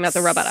been talking about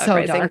the robot So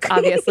uprising. dark.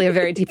 Obviously, a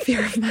very deep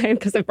fear of mine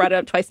because I've brought it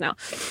up twice now.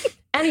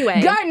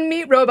 Anyway, garden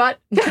meat robot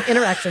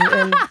interaction.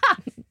 And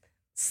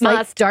slight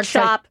must dark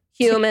side. chop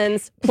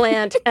humans,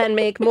 plant, and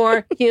make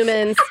more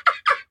humans.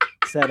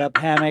 Set up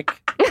hammock.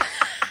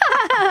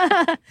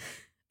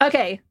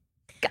 Okay.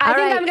 All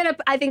right.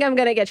 I think I'm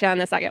gonna get you on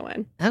the second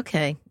one.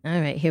 Okay. All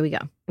right. Here we go.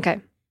 Okay.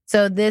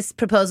 So this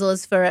proposal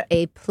is for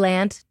a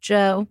plant,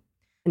 Joe.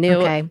 New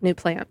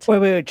plant.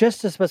 Wait.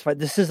 Just to specify,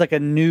 this is like a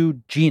new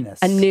genus.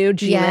 A new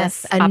genus.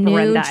 Yes, a new.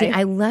 operandi.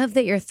 I love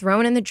that you're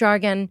throwing in the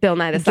jargon. Bill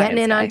Nye the Getting Science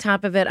in Guy. on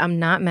top of it. I'm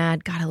not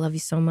mad. God, I love you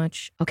so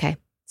much. Okay.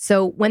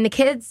 So when the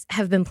kids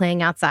have been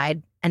playing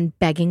outside and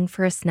begging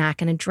for a snack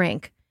and a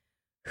drink,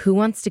 who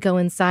wants to go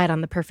inside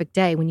on the perfect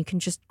day when you can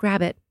just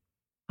grab it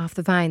off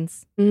the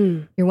vines?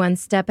 Mm. You're one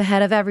step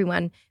ahead of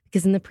everyone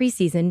because in the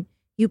preseason,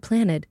 you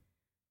planted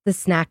the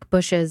snack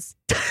bushes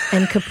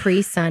and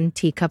Capri Sun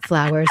teacup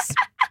flowers.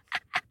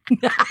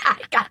 I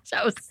got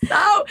you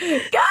so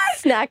good.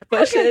 Snack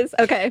bushes.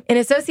 Okay. In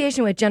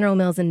association with General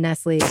Mills and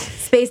Nestle,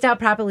 spaced out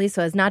properly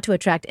so as not to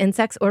attract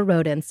insects or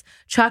rodents,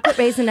 chocolate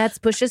raisinets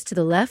bushes to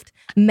the left,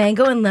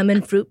 mango and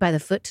lemon fruit by the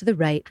foot to the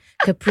right,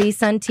 Capri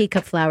Sun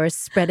teacup flowers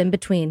spread in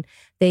between.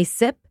 They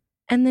sip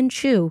and then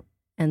chew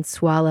and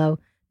swallow.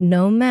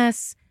 No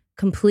mess,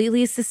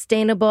 completely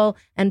sustainable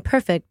and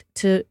perfect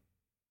to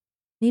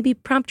maybe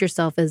prompt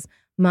yourself as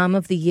Mom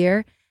of the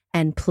Year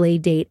and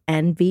Playdate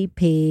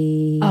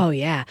MVP. Oh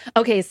yeah.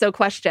 Okay. So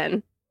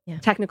question. Yeah.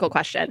 Technical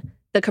question.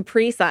 The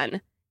Capri Sun.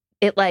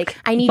 It like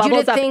I need you to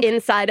bubbles up think-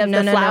 inside of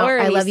the flower.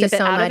 I And love you sip it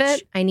so out much. Of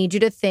it? I need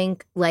you to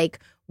think like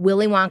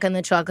Willy Wonka and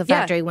the Chocolate Yeah.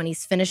 Factory when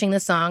he's finishing the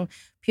song.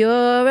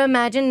 Pure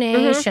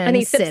imagination. And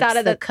he sips out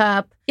of the the-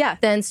 cup. Yeah.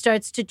 Then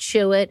starts to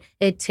chew it.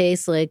 It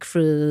tastes like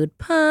fruit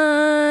punch.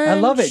 I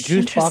love it.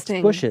 Juice box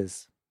Interesting.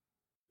 bushes.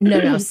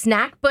 No.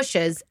 Snack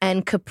bushes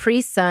and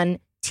Capri Sun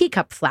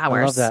teacup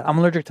flowers. I love that. I'm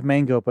allergic to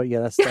mango, but yeah,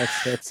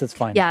 that's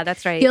fine. Yeah,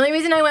 that's right. The only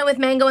reason I went with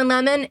mango and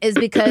lemon is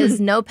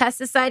because no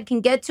pesticide can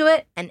get to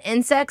it, and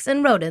insects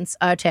and rodents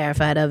are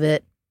terrified of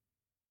it.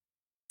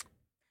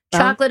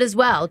 Well, Chocolate as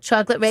well.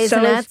 Chocolate So is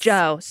raisinets.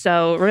 Joe.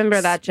 So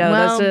remember that, Joe.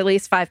 Well, Those are at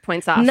least 5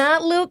 points off.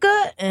 Not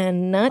Luca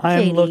and not I'm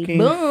Katie. looking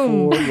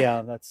Boom. for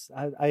that's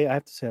I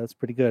have to say that's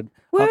pretty good.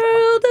 World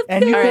of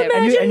And you, pure can,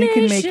 and you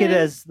can make it imagination.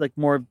 as like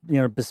more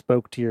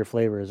bespoke to your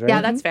flavors, right?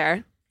 Yeah, that's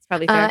fair. It's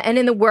probably fair. And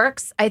in the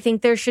works, I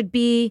think there should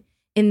be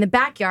in the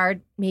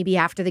backyard, maybe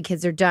after the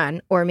kids are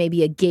done, or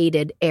maybe a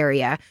gated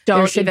area. there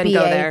Don't should even be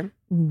go a there.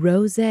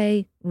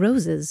 Rosé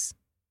roses.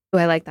 Oh,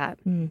 I like that.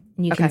 And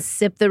you Okay. can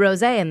sip the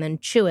rosé and then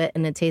chew it,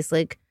 and it tastes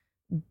like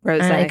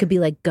Rose. it could be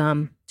like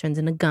gum. Turns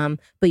into gum,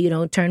 but you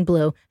don't turn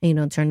blue and you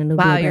don't turn into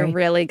Wow, blueberry. you're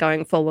really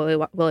going full Willy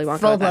Wonka. Full with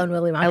that. blown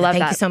Willy Wonka. I love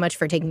Thank that. you so much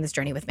for taking this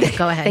journey with me.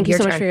 Go ahead. Thank you Your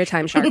so much turn. for your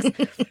time, sharks.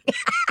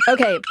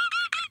 Okay.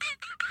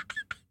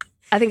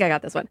 I think I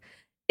got this one.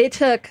 It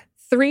took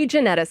 3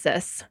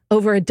 geneticists,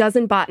 over a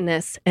dozen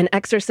botanists, an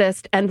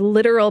exorcist, and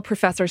literal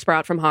Professor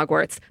Sprout from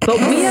Hogwarts. But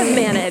we have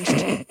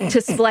managed to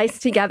splice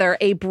together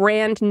a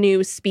brand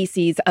new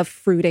species of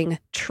fruiting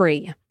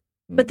tree.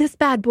 But this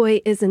bad boy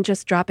isn't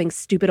just dropping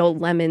stupid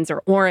old lemons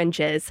or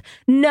oranges.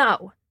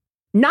 No.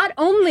 Not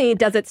only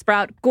does it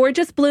sprout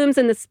gorgeous blooms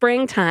in the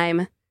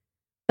springtime,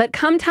 but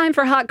come time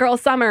for hot girl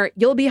summer,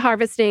 you'll be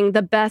harvesting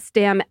the best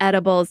damn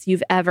edibles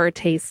you've ever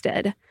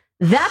tasted.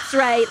 That's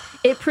right.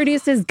 It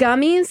produces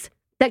gummies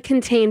that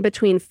contain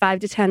between 5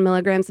 to 10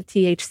 milligrams of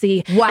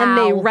THC. Wow. And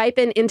they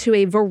ripen into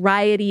a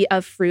variety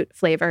of fruit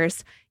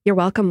flavors. You're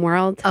welcome,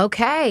 world.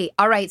 Okay.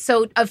 All right.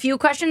 So a few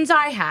questions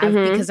I have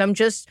Mhm. because I'm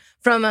just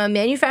from a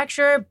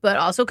manufacturer, but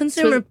also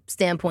consumer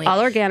standpoint. All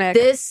organic.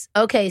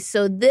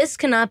 So this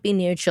cannot be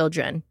near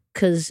children.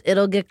 because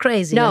it'll get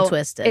crazy and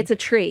twisted. It's a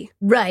tree.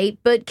 Right,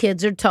 but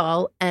kids are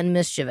tall and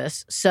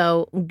mischievous.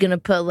 So I'm going to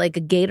put like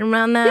a gate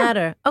around that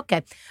or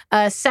okay.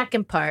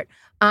 Second part.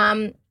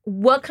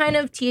 What kind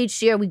of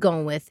THC are we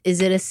going with?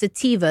 Is it a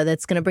sativa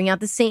that's going to bring out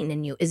the Satan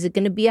in you? Is it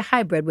going to be a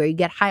hybrid where you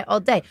get high all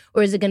day?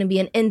 Or is it going to be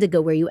an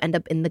indica where you end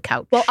up in the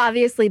couch? Well,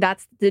 obviously,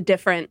 that's the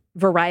different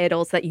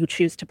varietals that you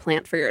choose to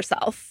plant for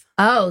yourself.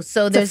 Oh,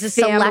 so there's a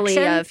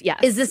selection? Yes.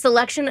 Is the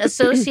selection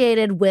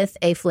associated with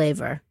a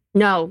flavor?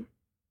 No.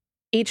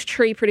 Each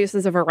tree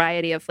produces a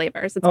variety of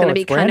flavors. It's going to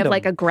be kind random. of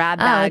like a grab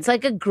bag. Oh, it's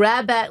like a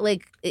grab bag,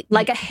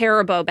 like a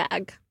Haribo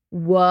bag.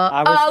 Whoa.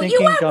 I was thinking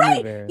you went gummy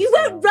right. bears, You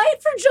went right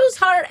for Joe's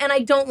heart, and I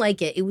don't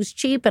like it. It was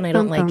cheap, and I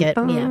don't like it.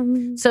 Yeah.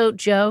 So,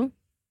 Joe,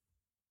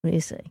 what do you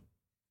say?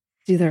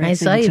 Do the right I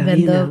saw thing, you Joe.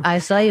 bend I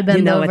saw you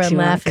bend over and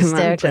laugh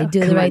hysterically.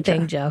 Do the right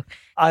thing, Joe.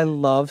 I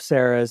love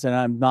Sarah's, and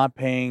I'm not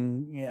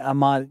paying. I'm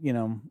not.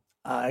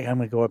 I'm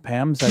gonna go with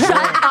Pam's. Shut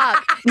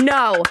up!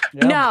 No,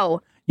 Yeah.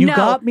 no. You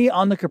got me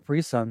on the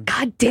Capri Sun.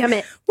 God damn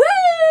it! Woo!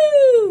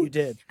 You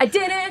did. I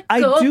didn't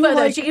I go do for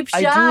like. the cheap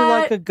I shot. do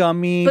like a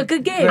gummy. But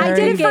good game. I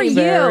did it for you.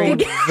 Very,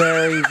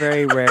 very,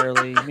 very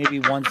rarely. Maybe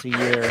once a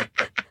year.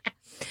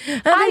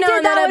 I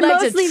did that one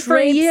mostly for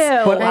you.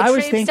 But I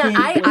was thinking.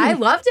 I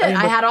loved it.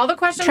 I had all the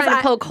questions. Trying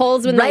to poke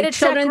holes with write my a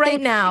check children right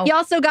thing. now. You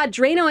also got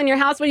Drano in your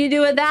house. What do you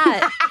do with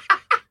that?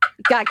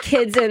 Got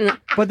kids in.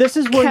 But this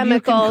is where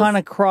chemicals. you can kind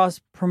of cross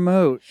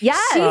promote.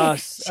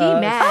 Yes. She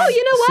mad. Oh,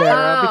 you know what?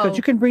 Sarah, Oh. because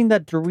you can bring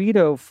that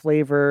Dorito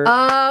flavor.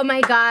 Oh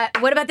my God.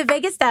 What about the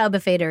Vegas style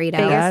buffet Dorito?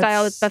 Vegas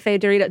style buffet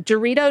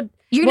Dorito.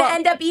 You're going to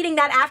end up eating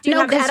that after you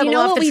have the edible you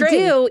know off what the we tree.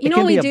 do? You know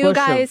what we do,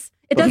 guys?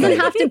 It doesn't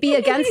buffet. have to be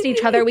against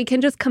each other. We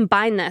can just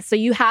combine this. So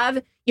you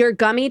have your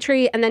gummy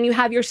tree and then you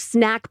have your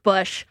snack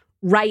bush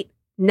right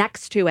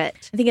next to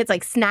it. I think it's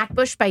like snack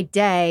bush by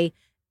day,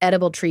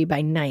 edible tree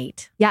by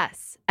night.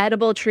 Yes.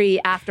 Edible tree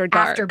after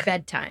dark. After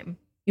bedtime.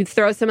 You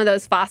throw some of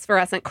those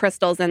phosphorescent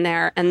crystals in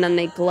there and then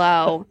they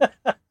glow.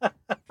 All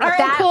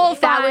right, cool,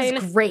 fine.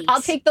 That was great.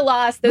 I'll take the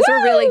loss. Those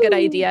were really good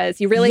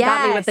ideas. You really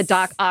got me with the Yes.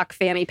 Doc Ock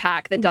fanny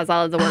pack that does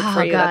all of the work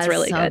for you. God, That's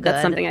really so good.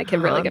 That's something I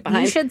can really get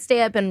behind. You should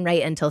stay up and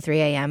write until 3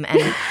 a.m. and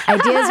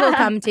ideas will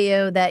come to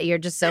you that you're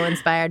just so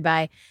inspired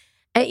by.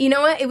 You know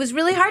what? It was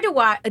really hard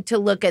to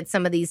look at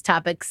some of these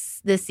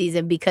topics this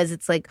season because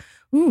it's like,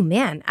 ooh,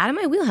 man, out of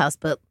my wheelhouse,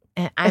 but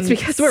It's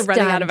because we're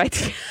running out of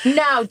ideas.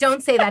 No,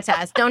 don't say that to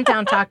us. Don't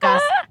down talk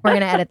us. We're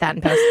going to edit that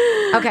in post.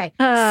 Okay.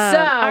 So,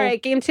 all right,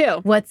 game 2.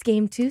 What's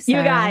game 2, Sarah?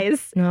 You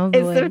guys. Oh,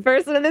 It's boy. the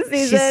first one of the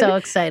season. She's so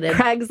excited.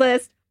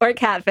 Craigslist or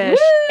Catfish,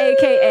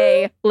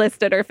 a.k.a.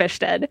 listed or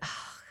fished.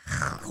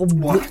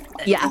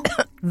 Yeah.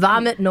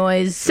 Vomit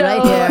noise So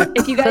right here.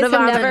 if you guys Put a have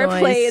vomit never noise.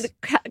 played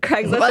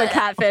Craigslist or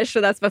Catfish, so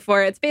that's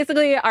before, it's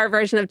basically our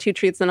version of Two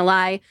Truths and a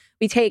Lie.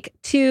 We take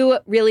 2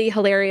 really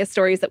hilarious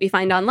stories that we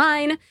find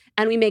online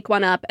and we make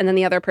one up, and then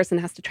the other person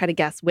has to try to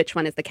guess which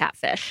one is the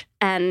catfish.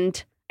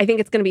 And I think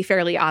it's going to be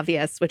fairly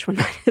obvious which one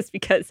that is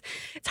because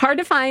it's hard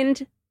to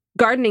find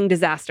gardening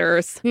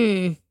disasters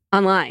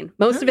online.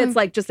 Most of it's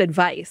like just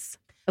advice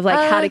of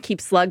like how to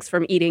keep slugs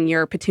from eating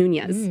your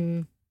petunias.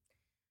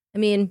 I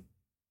mean,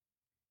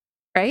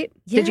 right?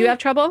 Yeah. Did you have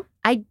trouble?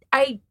 I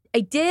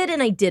did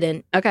and I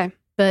didn't. Okay.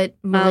 But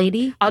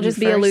milady, I'll just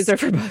be a loser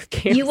for both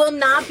games. You will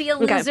not be a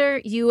Okay.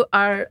 loser. You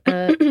are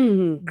a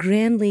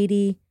grand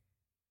lady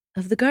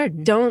of the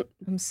garden.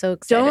 I'm so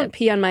excited. Don't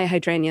pee on my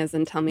hydrangeas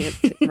and tell me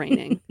it's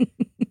raining.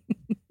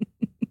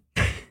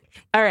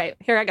 All right,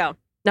 here I go.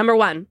 Number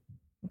 1.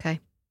 Okay.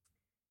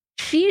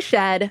 She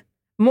shed,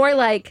 more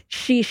like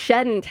she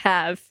shouldn't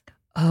have.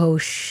 Oh,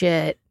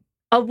 shit.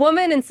 A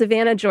woman in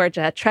Savannah,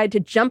 Georgia, tried to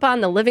jump on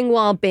the living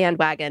wall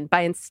bandwagon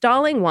by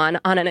installing one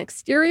on an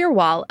exterior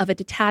wall of a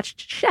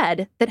detached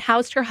shed that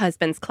housed her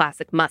husband's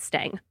classic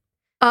Mustang.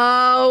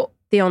 Oh.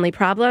 The only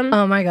problem?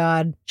 Oh, my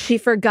God. She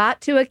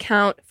forgot to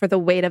account for the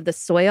weight of the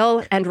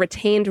soil and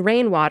retained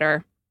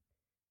rainwater.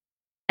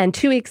 And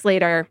 2 weeks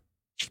later,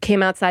 she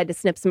came outside to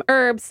snip some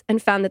herbs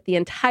and found that the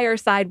entire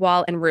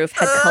sidewall and roof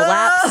had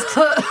collapsed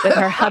with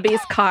her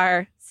hubby's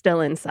car still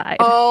inside.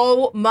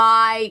 Oh,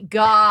 my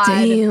God.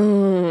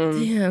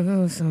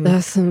 Damn.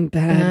 That's some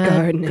bad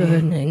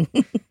gardening.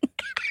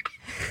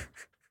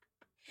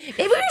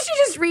 Maybe we should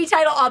just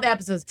retitle all the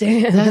episodes.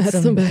 Damn,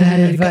 that's some bad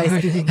advice.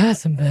 Gardening.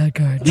 That's some bad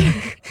gardening.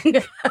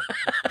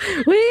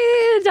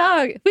 We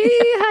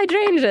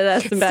hydrangea.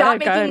 That's some Stop bad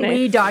making gardening.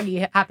 wee doggy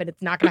happen.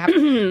 It's not going to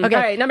happen. Okay.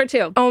 All right, number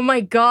 2. Oh,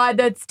 my God.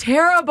 That's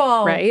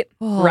terrible. Right?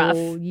 Oh, Rough.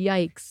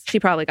 Yikes. She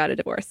probably got a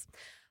divorce.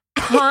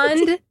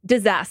 Pond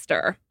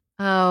disaster.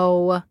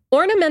 Oh.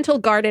 Ornamental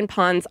garden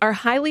ponds are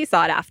highly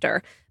sought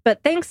after,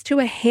 but thanks to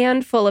a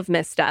handful of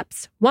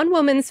missteps, one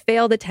woman's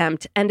failed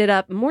attempt ended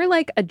up more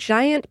like a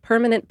giant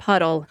permanent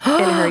puddle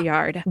in her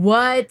yard.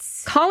 What?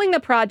 Calling the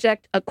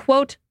project a,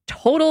 quote,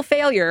 total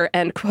failure,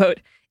 end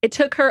quote, it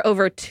took her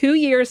over 2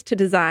 years to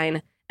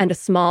design and a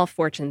small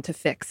fortune to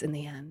fix in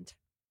the end.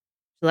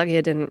 Lucky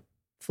it didn't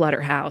flood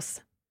her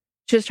house.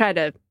 She just tried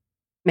to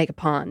make a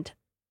pond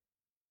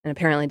and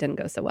apparently didn't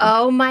go so well.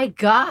 Oh, my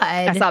God.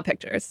 I saw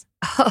pictures.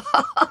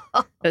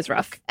 It was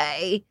rough.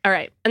 Okay. All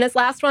right. And this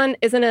last one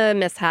isn't a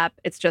mishap.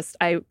 It's just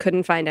I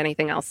couldn't find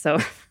anything else. So,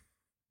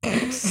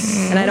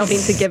 and I don't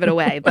mean to give it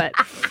away, but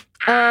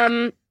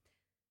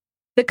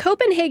the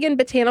Copenhagen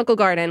Botanical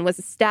Garden was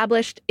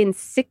established in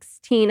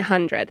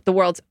 1600, the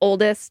world's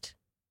oldest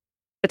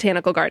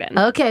botanical garden.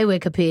 Okay,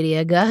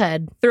 Wikipedia, go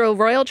ahead. Through a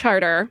royal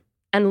charter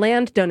and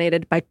land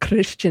donated by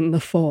Christian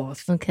IV.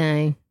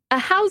 Okay. A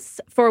house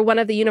for one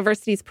of the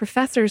university's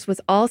professors was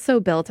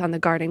also built on the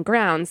garden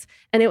grounds,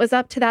 and it was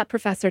up to that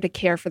professor to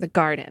care for the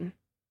garden.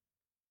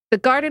 The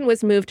garden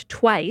was moved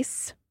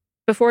twice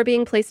before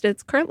being placed at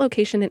its current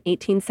location in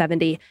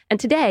 1870,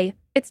 and today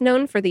it's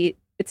known for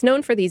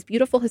these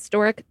beautiful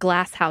historic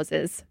glass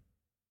houses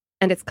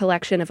and its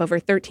collection of over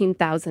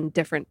 13,000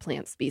 different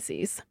plant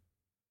species.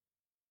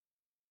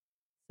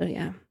 So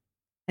yeah,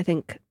 I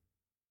think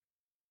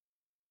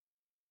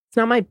it's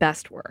not my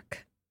best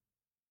work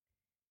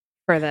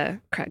for the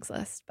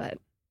Craigslist, but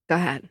go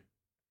ahead.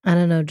 I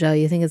don't know, Joe.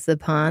 You think it's the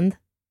pond?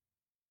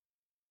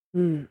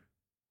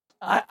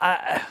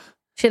 I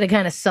Should have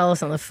kind of sold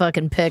us on the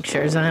fucking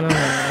pictures. I don't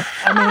know.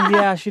 I mean,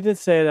 yeah, she did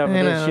say that.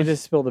 I know. She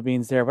just spilled the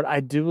beans there. But I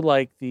do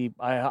like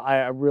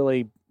I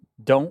really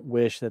don't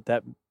wish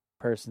that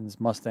person's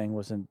Mustang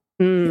wasn't.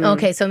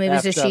 Okay, so maybe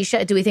it's a Effed up. she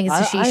shed. Do we think it's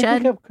a she I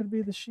shed? think it could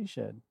be the she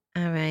shed.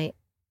 All right.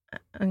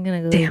 I'm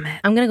going to go. Damn it.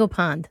 I'm going to go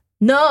pond.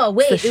 No,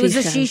 wait. It's a It was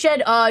a she she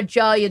shed. Oh,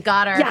 Joe, you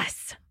got her.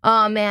 Yes.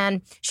 Oh,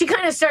 man. She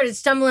kind of started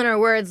stumbling her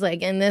words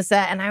like in this,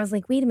 that. And I was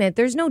like, wait a minute.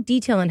 There's no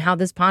detail in how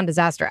this pond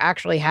disaster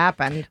actually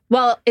happened.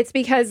 Well, it's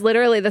because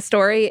literally the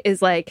story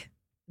is like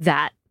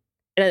that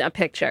in a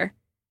picture.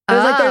 It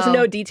was like there's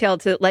no detail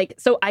to like,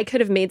 so I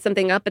could have made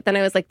something up, but then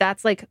I was like,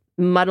 that's like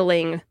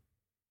muddling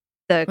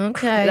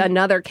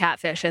another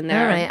catfish in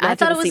there. All right. I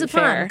thought it was a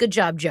pond. Good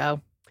job, Joe.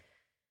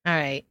 All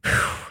right.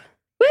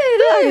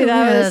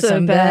 That was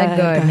some bad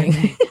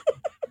gardening.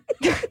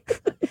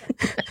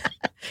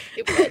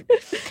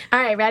 All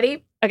right,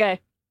 ready?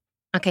 Okay.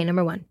 Okay,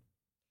 number 1.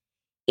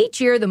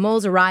 Each year, the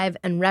moles arrive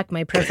and wreck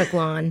my perfect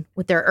lawn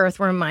with their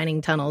earthworm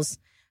mining tunnels.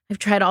 I've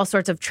tried all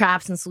sorts of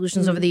traps and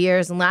solutions over the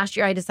years, and last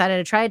year I decided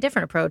to try a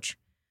different approach.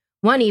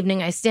 One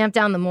evening, I stamped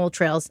down the mole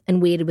trails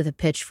and waited with a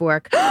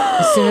pitchfork.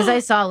 As soon as I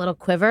saw a little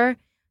quiver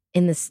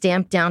in the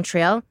stamped down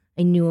trail,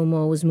 I knew a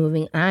mole was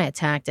moving, and I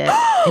attacked it.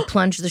 I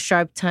plunged the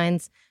sharp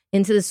tines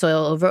into the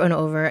soil over and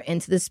over,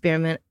 into the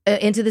spear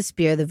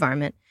the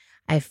varmint.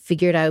 I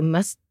figured I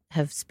must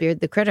have speared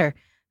the critter.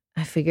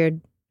 I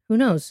figured, who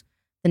knows?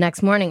 The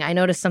next morning, I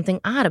noticed something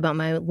odd about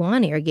my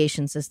lawn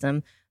irrigation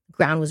system. The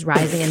ground was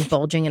rising and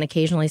bulging and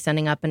occasionally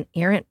sending up an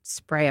errant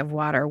spray of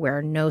water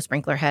where no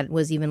sprinkler head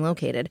was even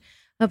located.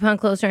 Upon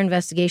closer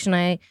investigation,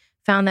 I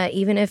found that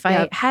even if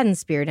I hadn't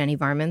speared any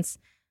varmints,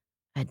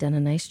 I'd done a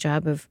nice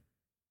job of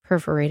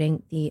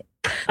perforating the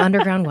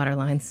underground water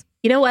lines.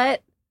 You know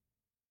what?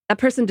 That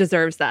person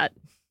deserves that.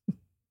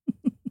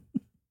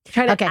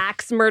 Trying to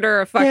axe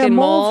murder a fucking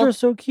mole. Moles are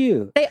so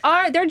cute. They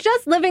are. They're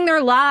just living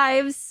their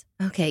lives.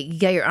 Okay, you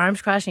got your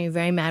arms crossed and you're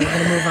very mad. We're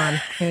going to move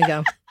on. Here we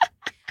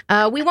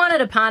go. We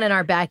wanted a pond in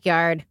our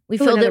backyard. We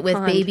filled it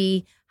with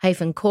baby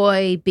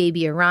koi,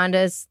 baby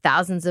arondas,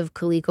 thousands of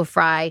calico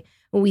fry.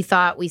 We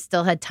thought we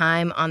still had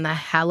time on the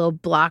hallow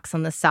blocks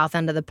on the south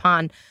end of the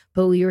pond,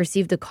 but we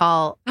received a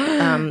call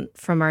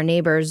from our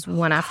neighbors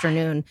one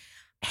afternoon.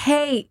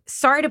 Hey,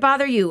 sorry to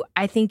bother you.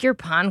 I think your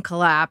pond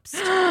collapsed.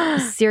 A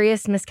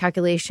serious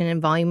miscalculation in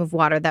volume of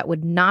water that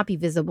would not be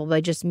visible by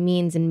just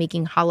means in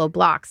making hollow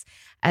blocks,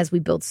 as we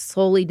built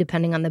solely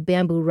depending on the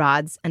bamboo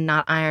rods and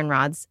not iron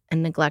rods,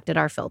 and neglected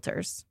our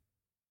filters.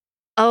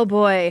 Oh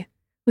boy.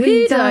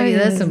 We tell you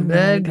that's some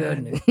bad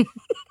gardening.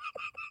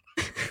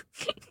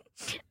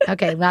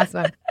 Okay, last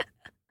one.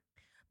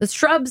 The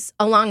shrubs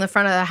along the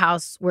front of the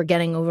house were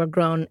getting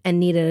overgrown and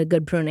needed a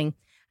good pruning.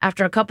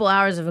 After a couple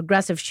hours of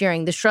aggressive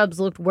shearing, the shrubs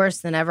looked worse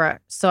than ever.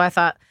 So I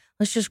thought,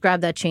 let's just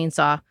grab that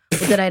chainsaw.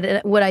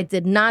 What I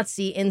did not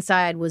see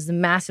inside was the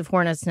massive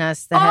hornet's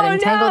nest that had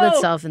entangled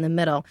itself in the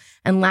middle,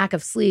 and lack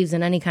of sleeves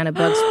and any kind of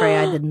bug spray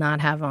I did not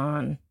have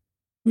on.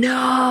 No.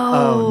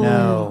 Oh,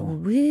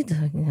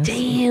 no.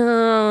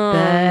 Damn.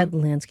 Bad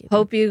landscape.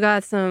 Hope you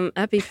got some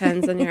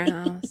EpiPens in your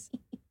house.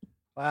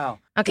 Wow.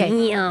 Okay.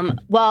 Damn.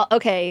 Well,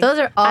 okay. Those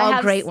are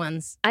all great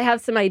ones. I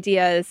have some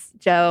ideas,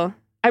 Joe.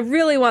 I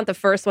really want the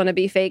first one to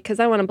be fake because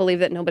I want to believe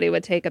that nobody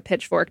would take a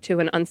pitchfork to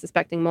an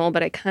unsuspecting mole,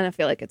 but I kind of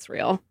feel like it's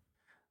real.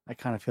 I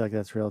kind of feel like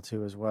that's real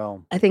too as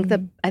well. I think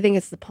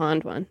it's the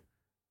pond one.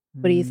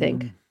 What do you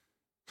think?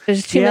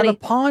 There's too many. The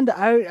pond,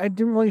 I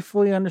didn't really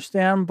fully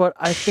understand, but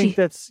I think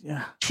that's...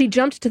 Yeah. She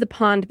jumped to the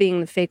pond being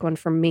the fake one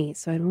for me,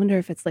 so I wonder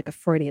if it's like a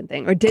Freudian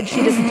thing. Or did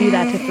she just do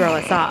that to throw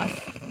us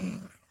off?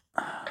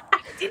 I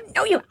didn't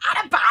know you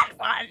had a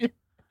pond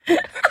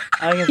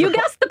one. You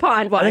guessed the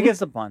pond one. I think it's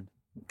the pond.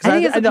 I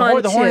think it's the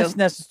pond, the hornet's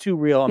nest is too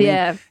real. I mean,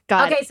 yeah,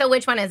 got Okay, so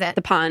which one is it?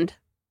 The pond.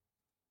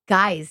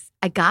 Guys,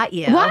 I got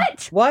you.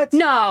 What?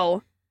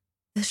 No.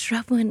 The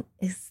shrub one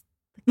is...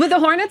 With the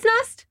hornet's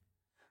nest?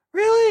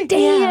 Really?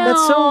 Damn.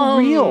 That's so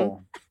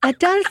real. That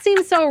does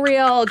seem so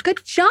real.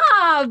 Good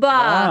job.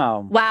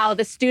 Wow. Wow,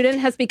 the student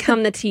has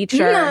become the teacher.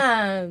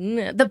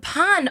 The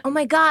pun. Oh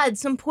my God,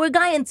 some poor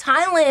guy in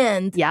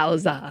Thailand.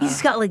 Yowza.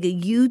 He's got like a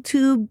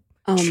YouTube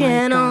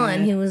channel,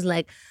 and he was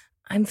like,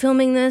 I'm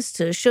filming this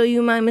to show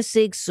you my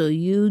mistakes so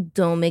you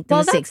don't make the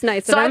mistakes. That's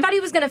nice. So I thought he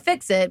was going to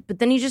fix it, but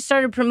then he just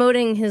started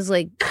promoting his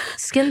like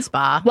skin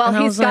spa. Well,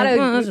 he's got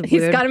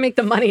to make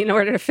the money in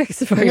order to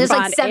fix it for you. There's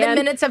like 7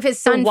 minutes of his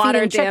son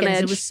feeding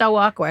chickens. It was so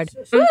awkward.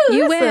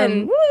 You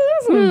win.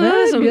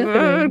 Oh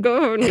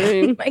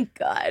my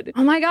God.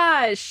 Oh my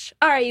gosh.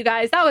 All right, you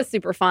guys, that was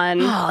super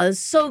fun. Oh,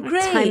 it's so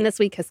great. Time this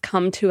week has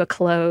come to a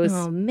close.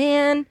 Oh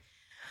man.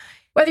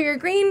 Whether you're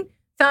green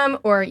thumb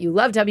or you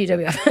love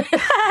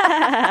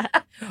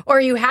WWF or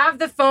you have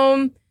the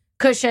foam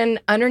cushion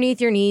underneath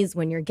your knees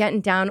when you're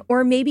getting down,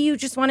 or maybe you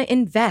just want to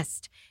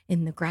invest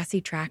in the Grassy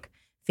Track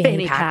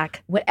fanny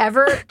pack.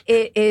 Whatever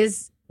it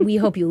is, we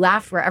hope you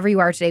laughed wherever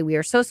you are today. We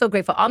are so, so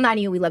grateful. All 9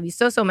 of you, we love you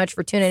so, so much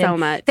for tuning in. So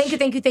much. Thank you,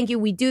 thank you, thank you.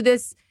 We do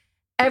this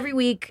every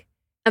week.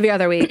 Every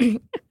other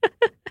week.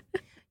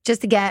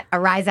 Just to get a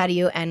rise out of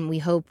you, and we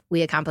hope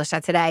we accomplish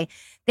that today.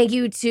 Thank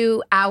you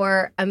to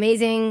our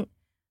amazing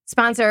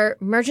sponsor,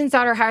 Merchant's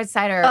Daughter Hard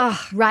Cider,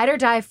 Ride or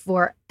Die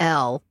for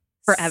L.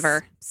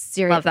 Forever.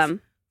 Serious. Love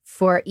them.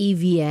 For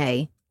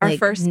EVA. Our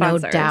first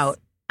sponsors. No doubt.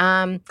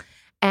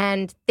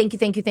 And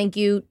thank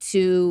you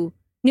to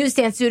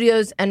Newsstand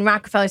Studios and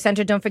Rockefeller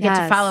Center. Don't forget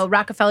to follow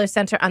Rockefeller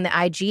Center on the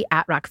IG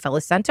at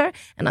Rockefeller Center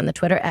and on the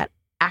Twitter at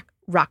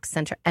Rock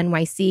Center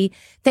NYC.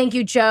 Thank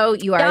you, Joe.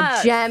 You are a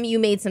gem. You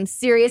made some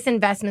serious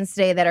investments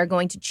today that are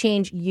going to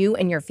change you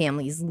and your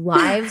family's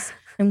lives.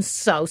 I'm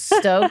so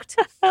stoked.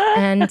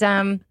 And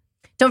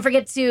don't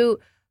forget to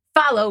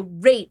follow,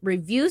 rate,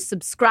 review,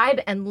 subscribe,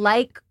 and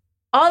like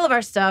all of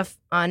our stuff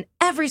on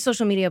every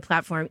social media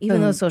platform. Even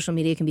though social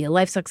media can be a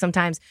life suck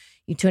sometimes,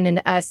 you tune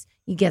into us,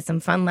 you get some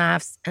fun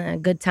laughs and a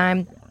good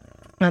time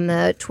on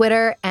the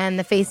Twitter and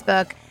the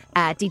Facebook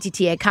at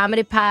DTTA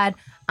Comedy Pod,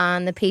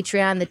 on the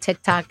Patreon, the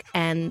TikTok,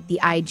 and the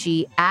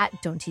IG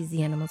at Don't Tease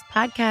the Animals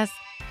Podcast.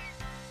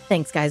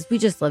 Thanks, guys. We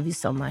just love you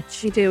so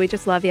much. We do. We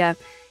just love you.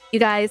 You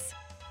guys,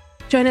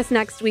 join us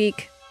next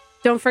week.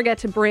 Don't forget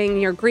to bring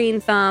your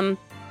green thumb,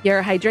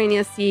 your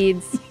hydrangea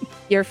seeds,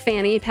 your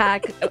fanny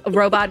pack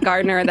robot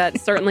gardener that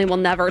certainly will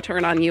never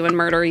turn on you and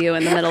murder you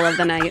in the middle of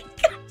the night.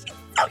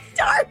 So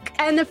dark.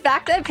 And the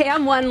fact that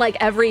Pam won like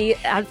every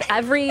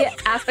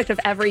aspect of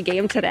every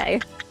game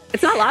today,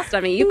 it's not lost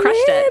on me. You crushed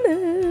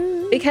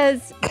it.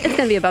 Because it's going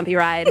to be a bumpy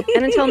ride.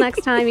 And until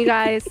next time, you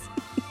guys,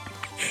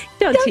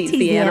 don't tease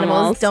the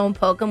animals. Don't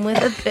poke them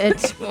with a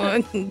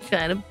pitchfork and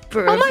try to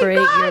perforate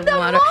your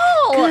water.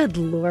 Mole. Good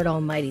Lord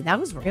Almighty. That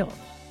was real.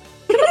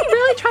 Somebody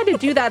really tried to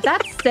do that.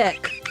 That's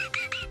sick.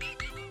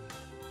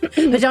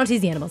 But don't tease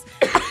the animals.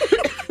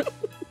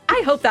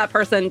 I hope that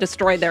person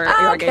destroyed their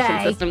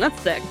irrigation system. That's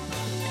sick.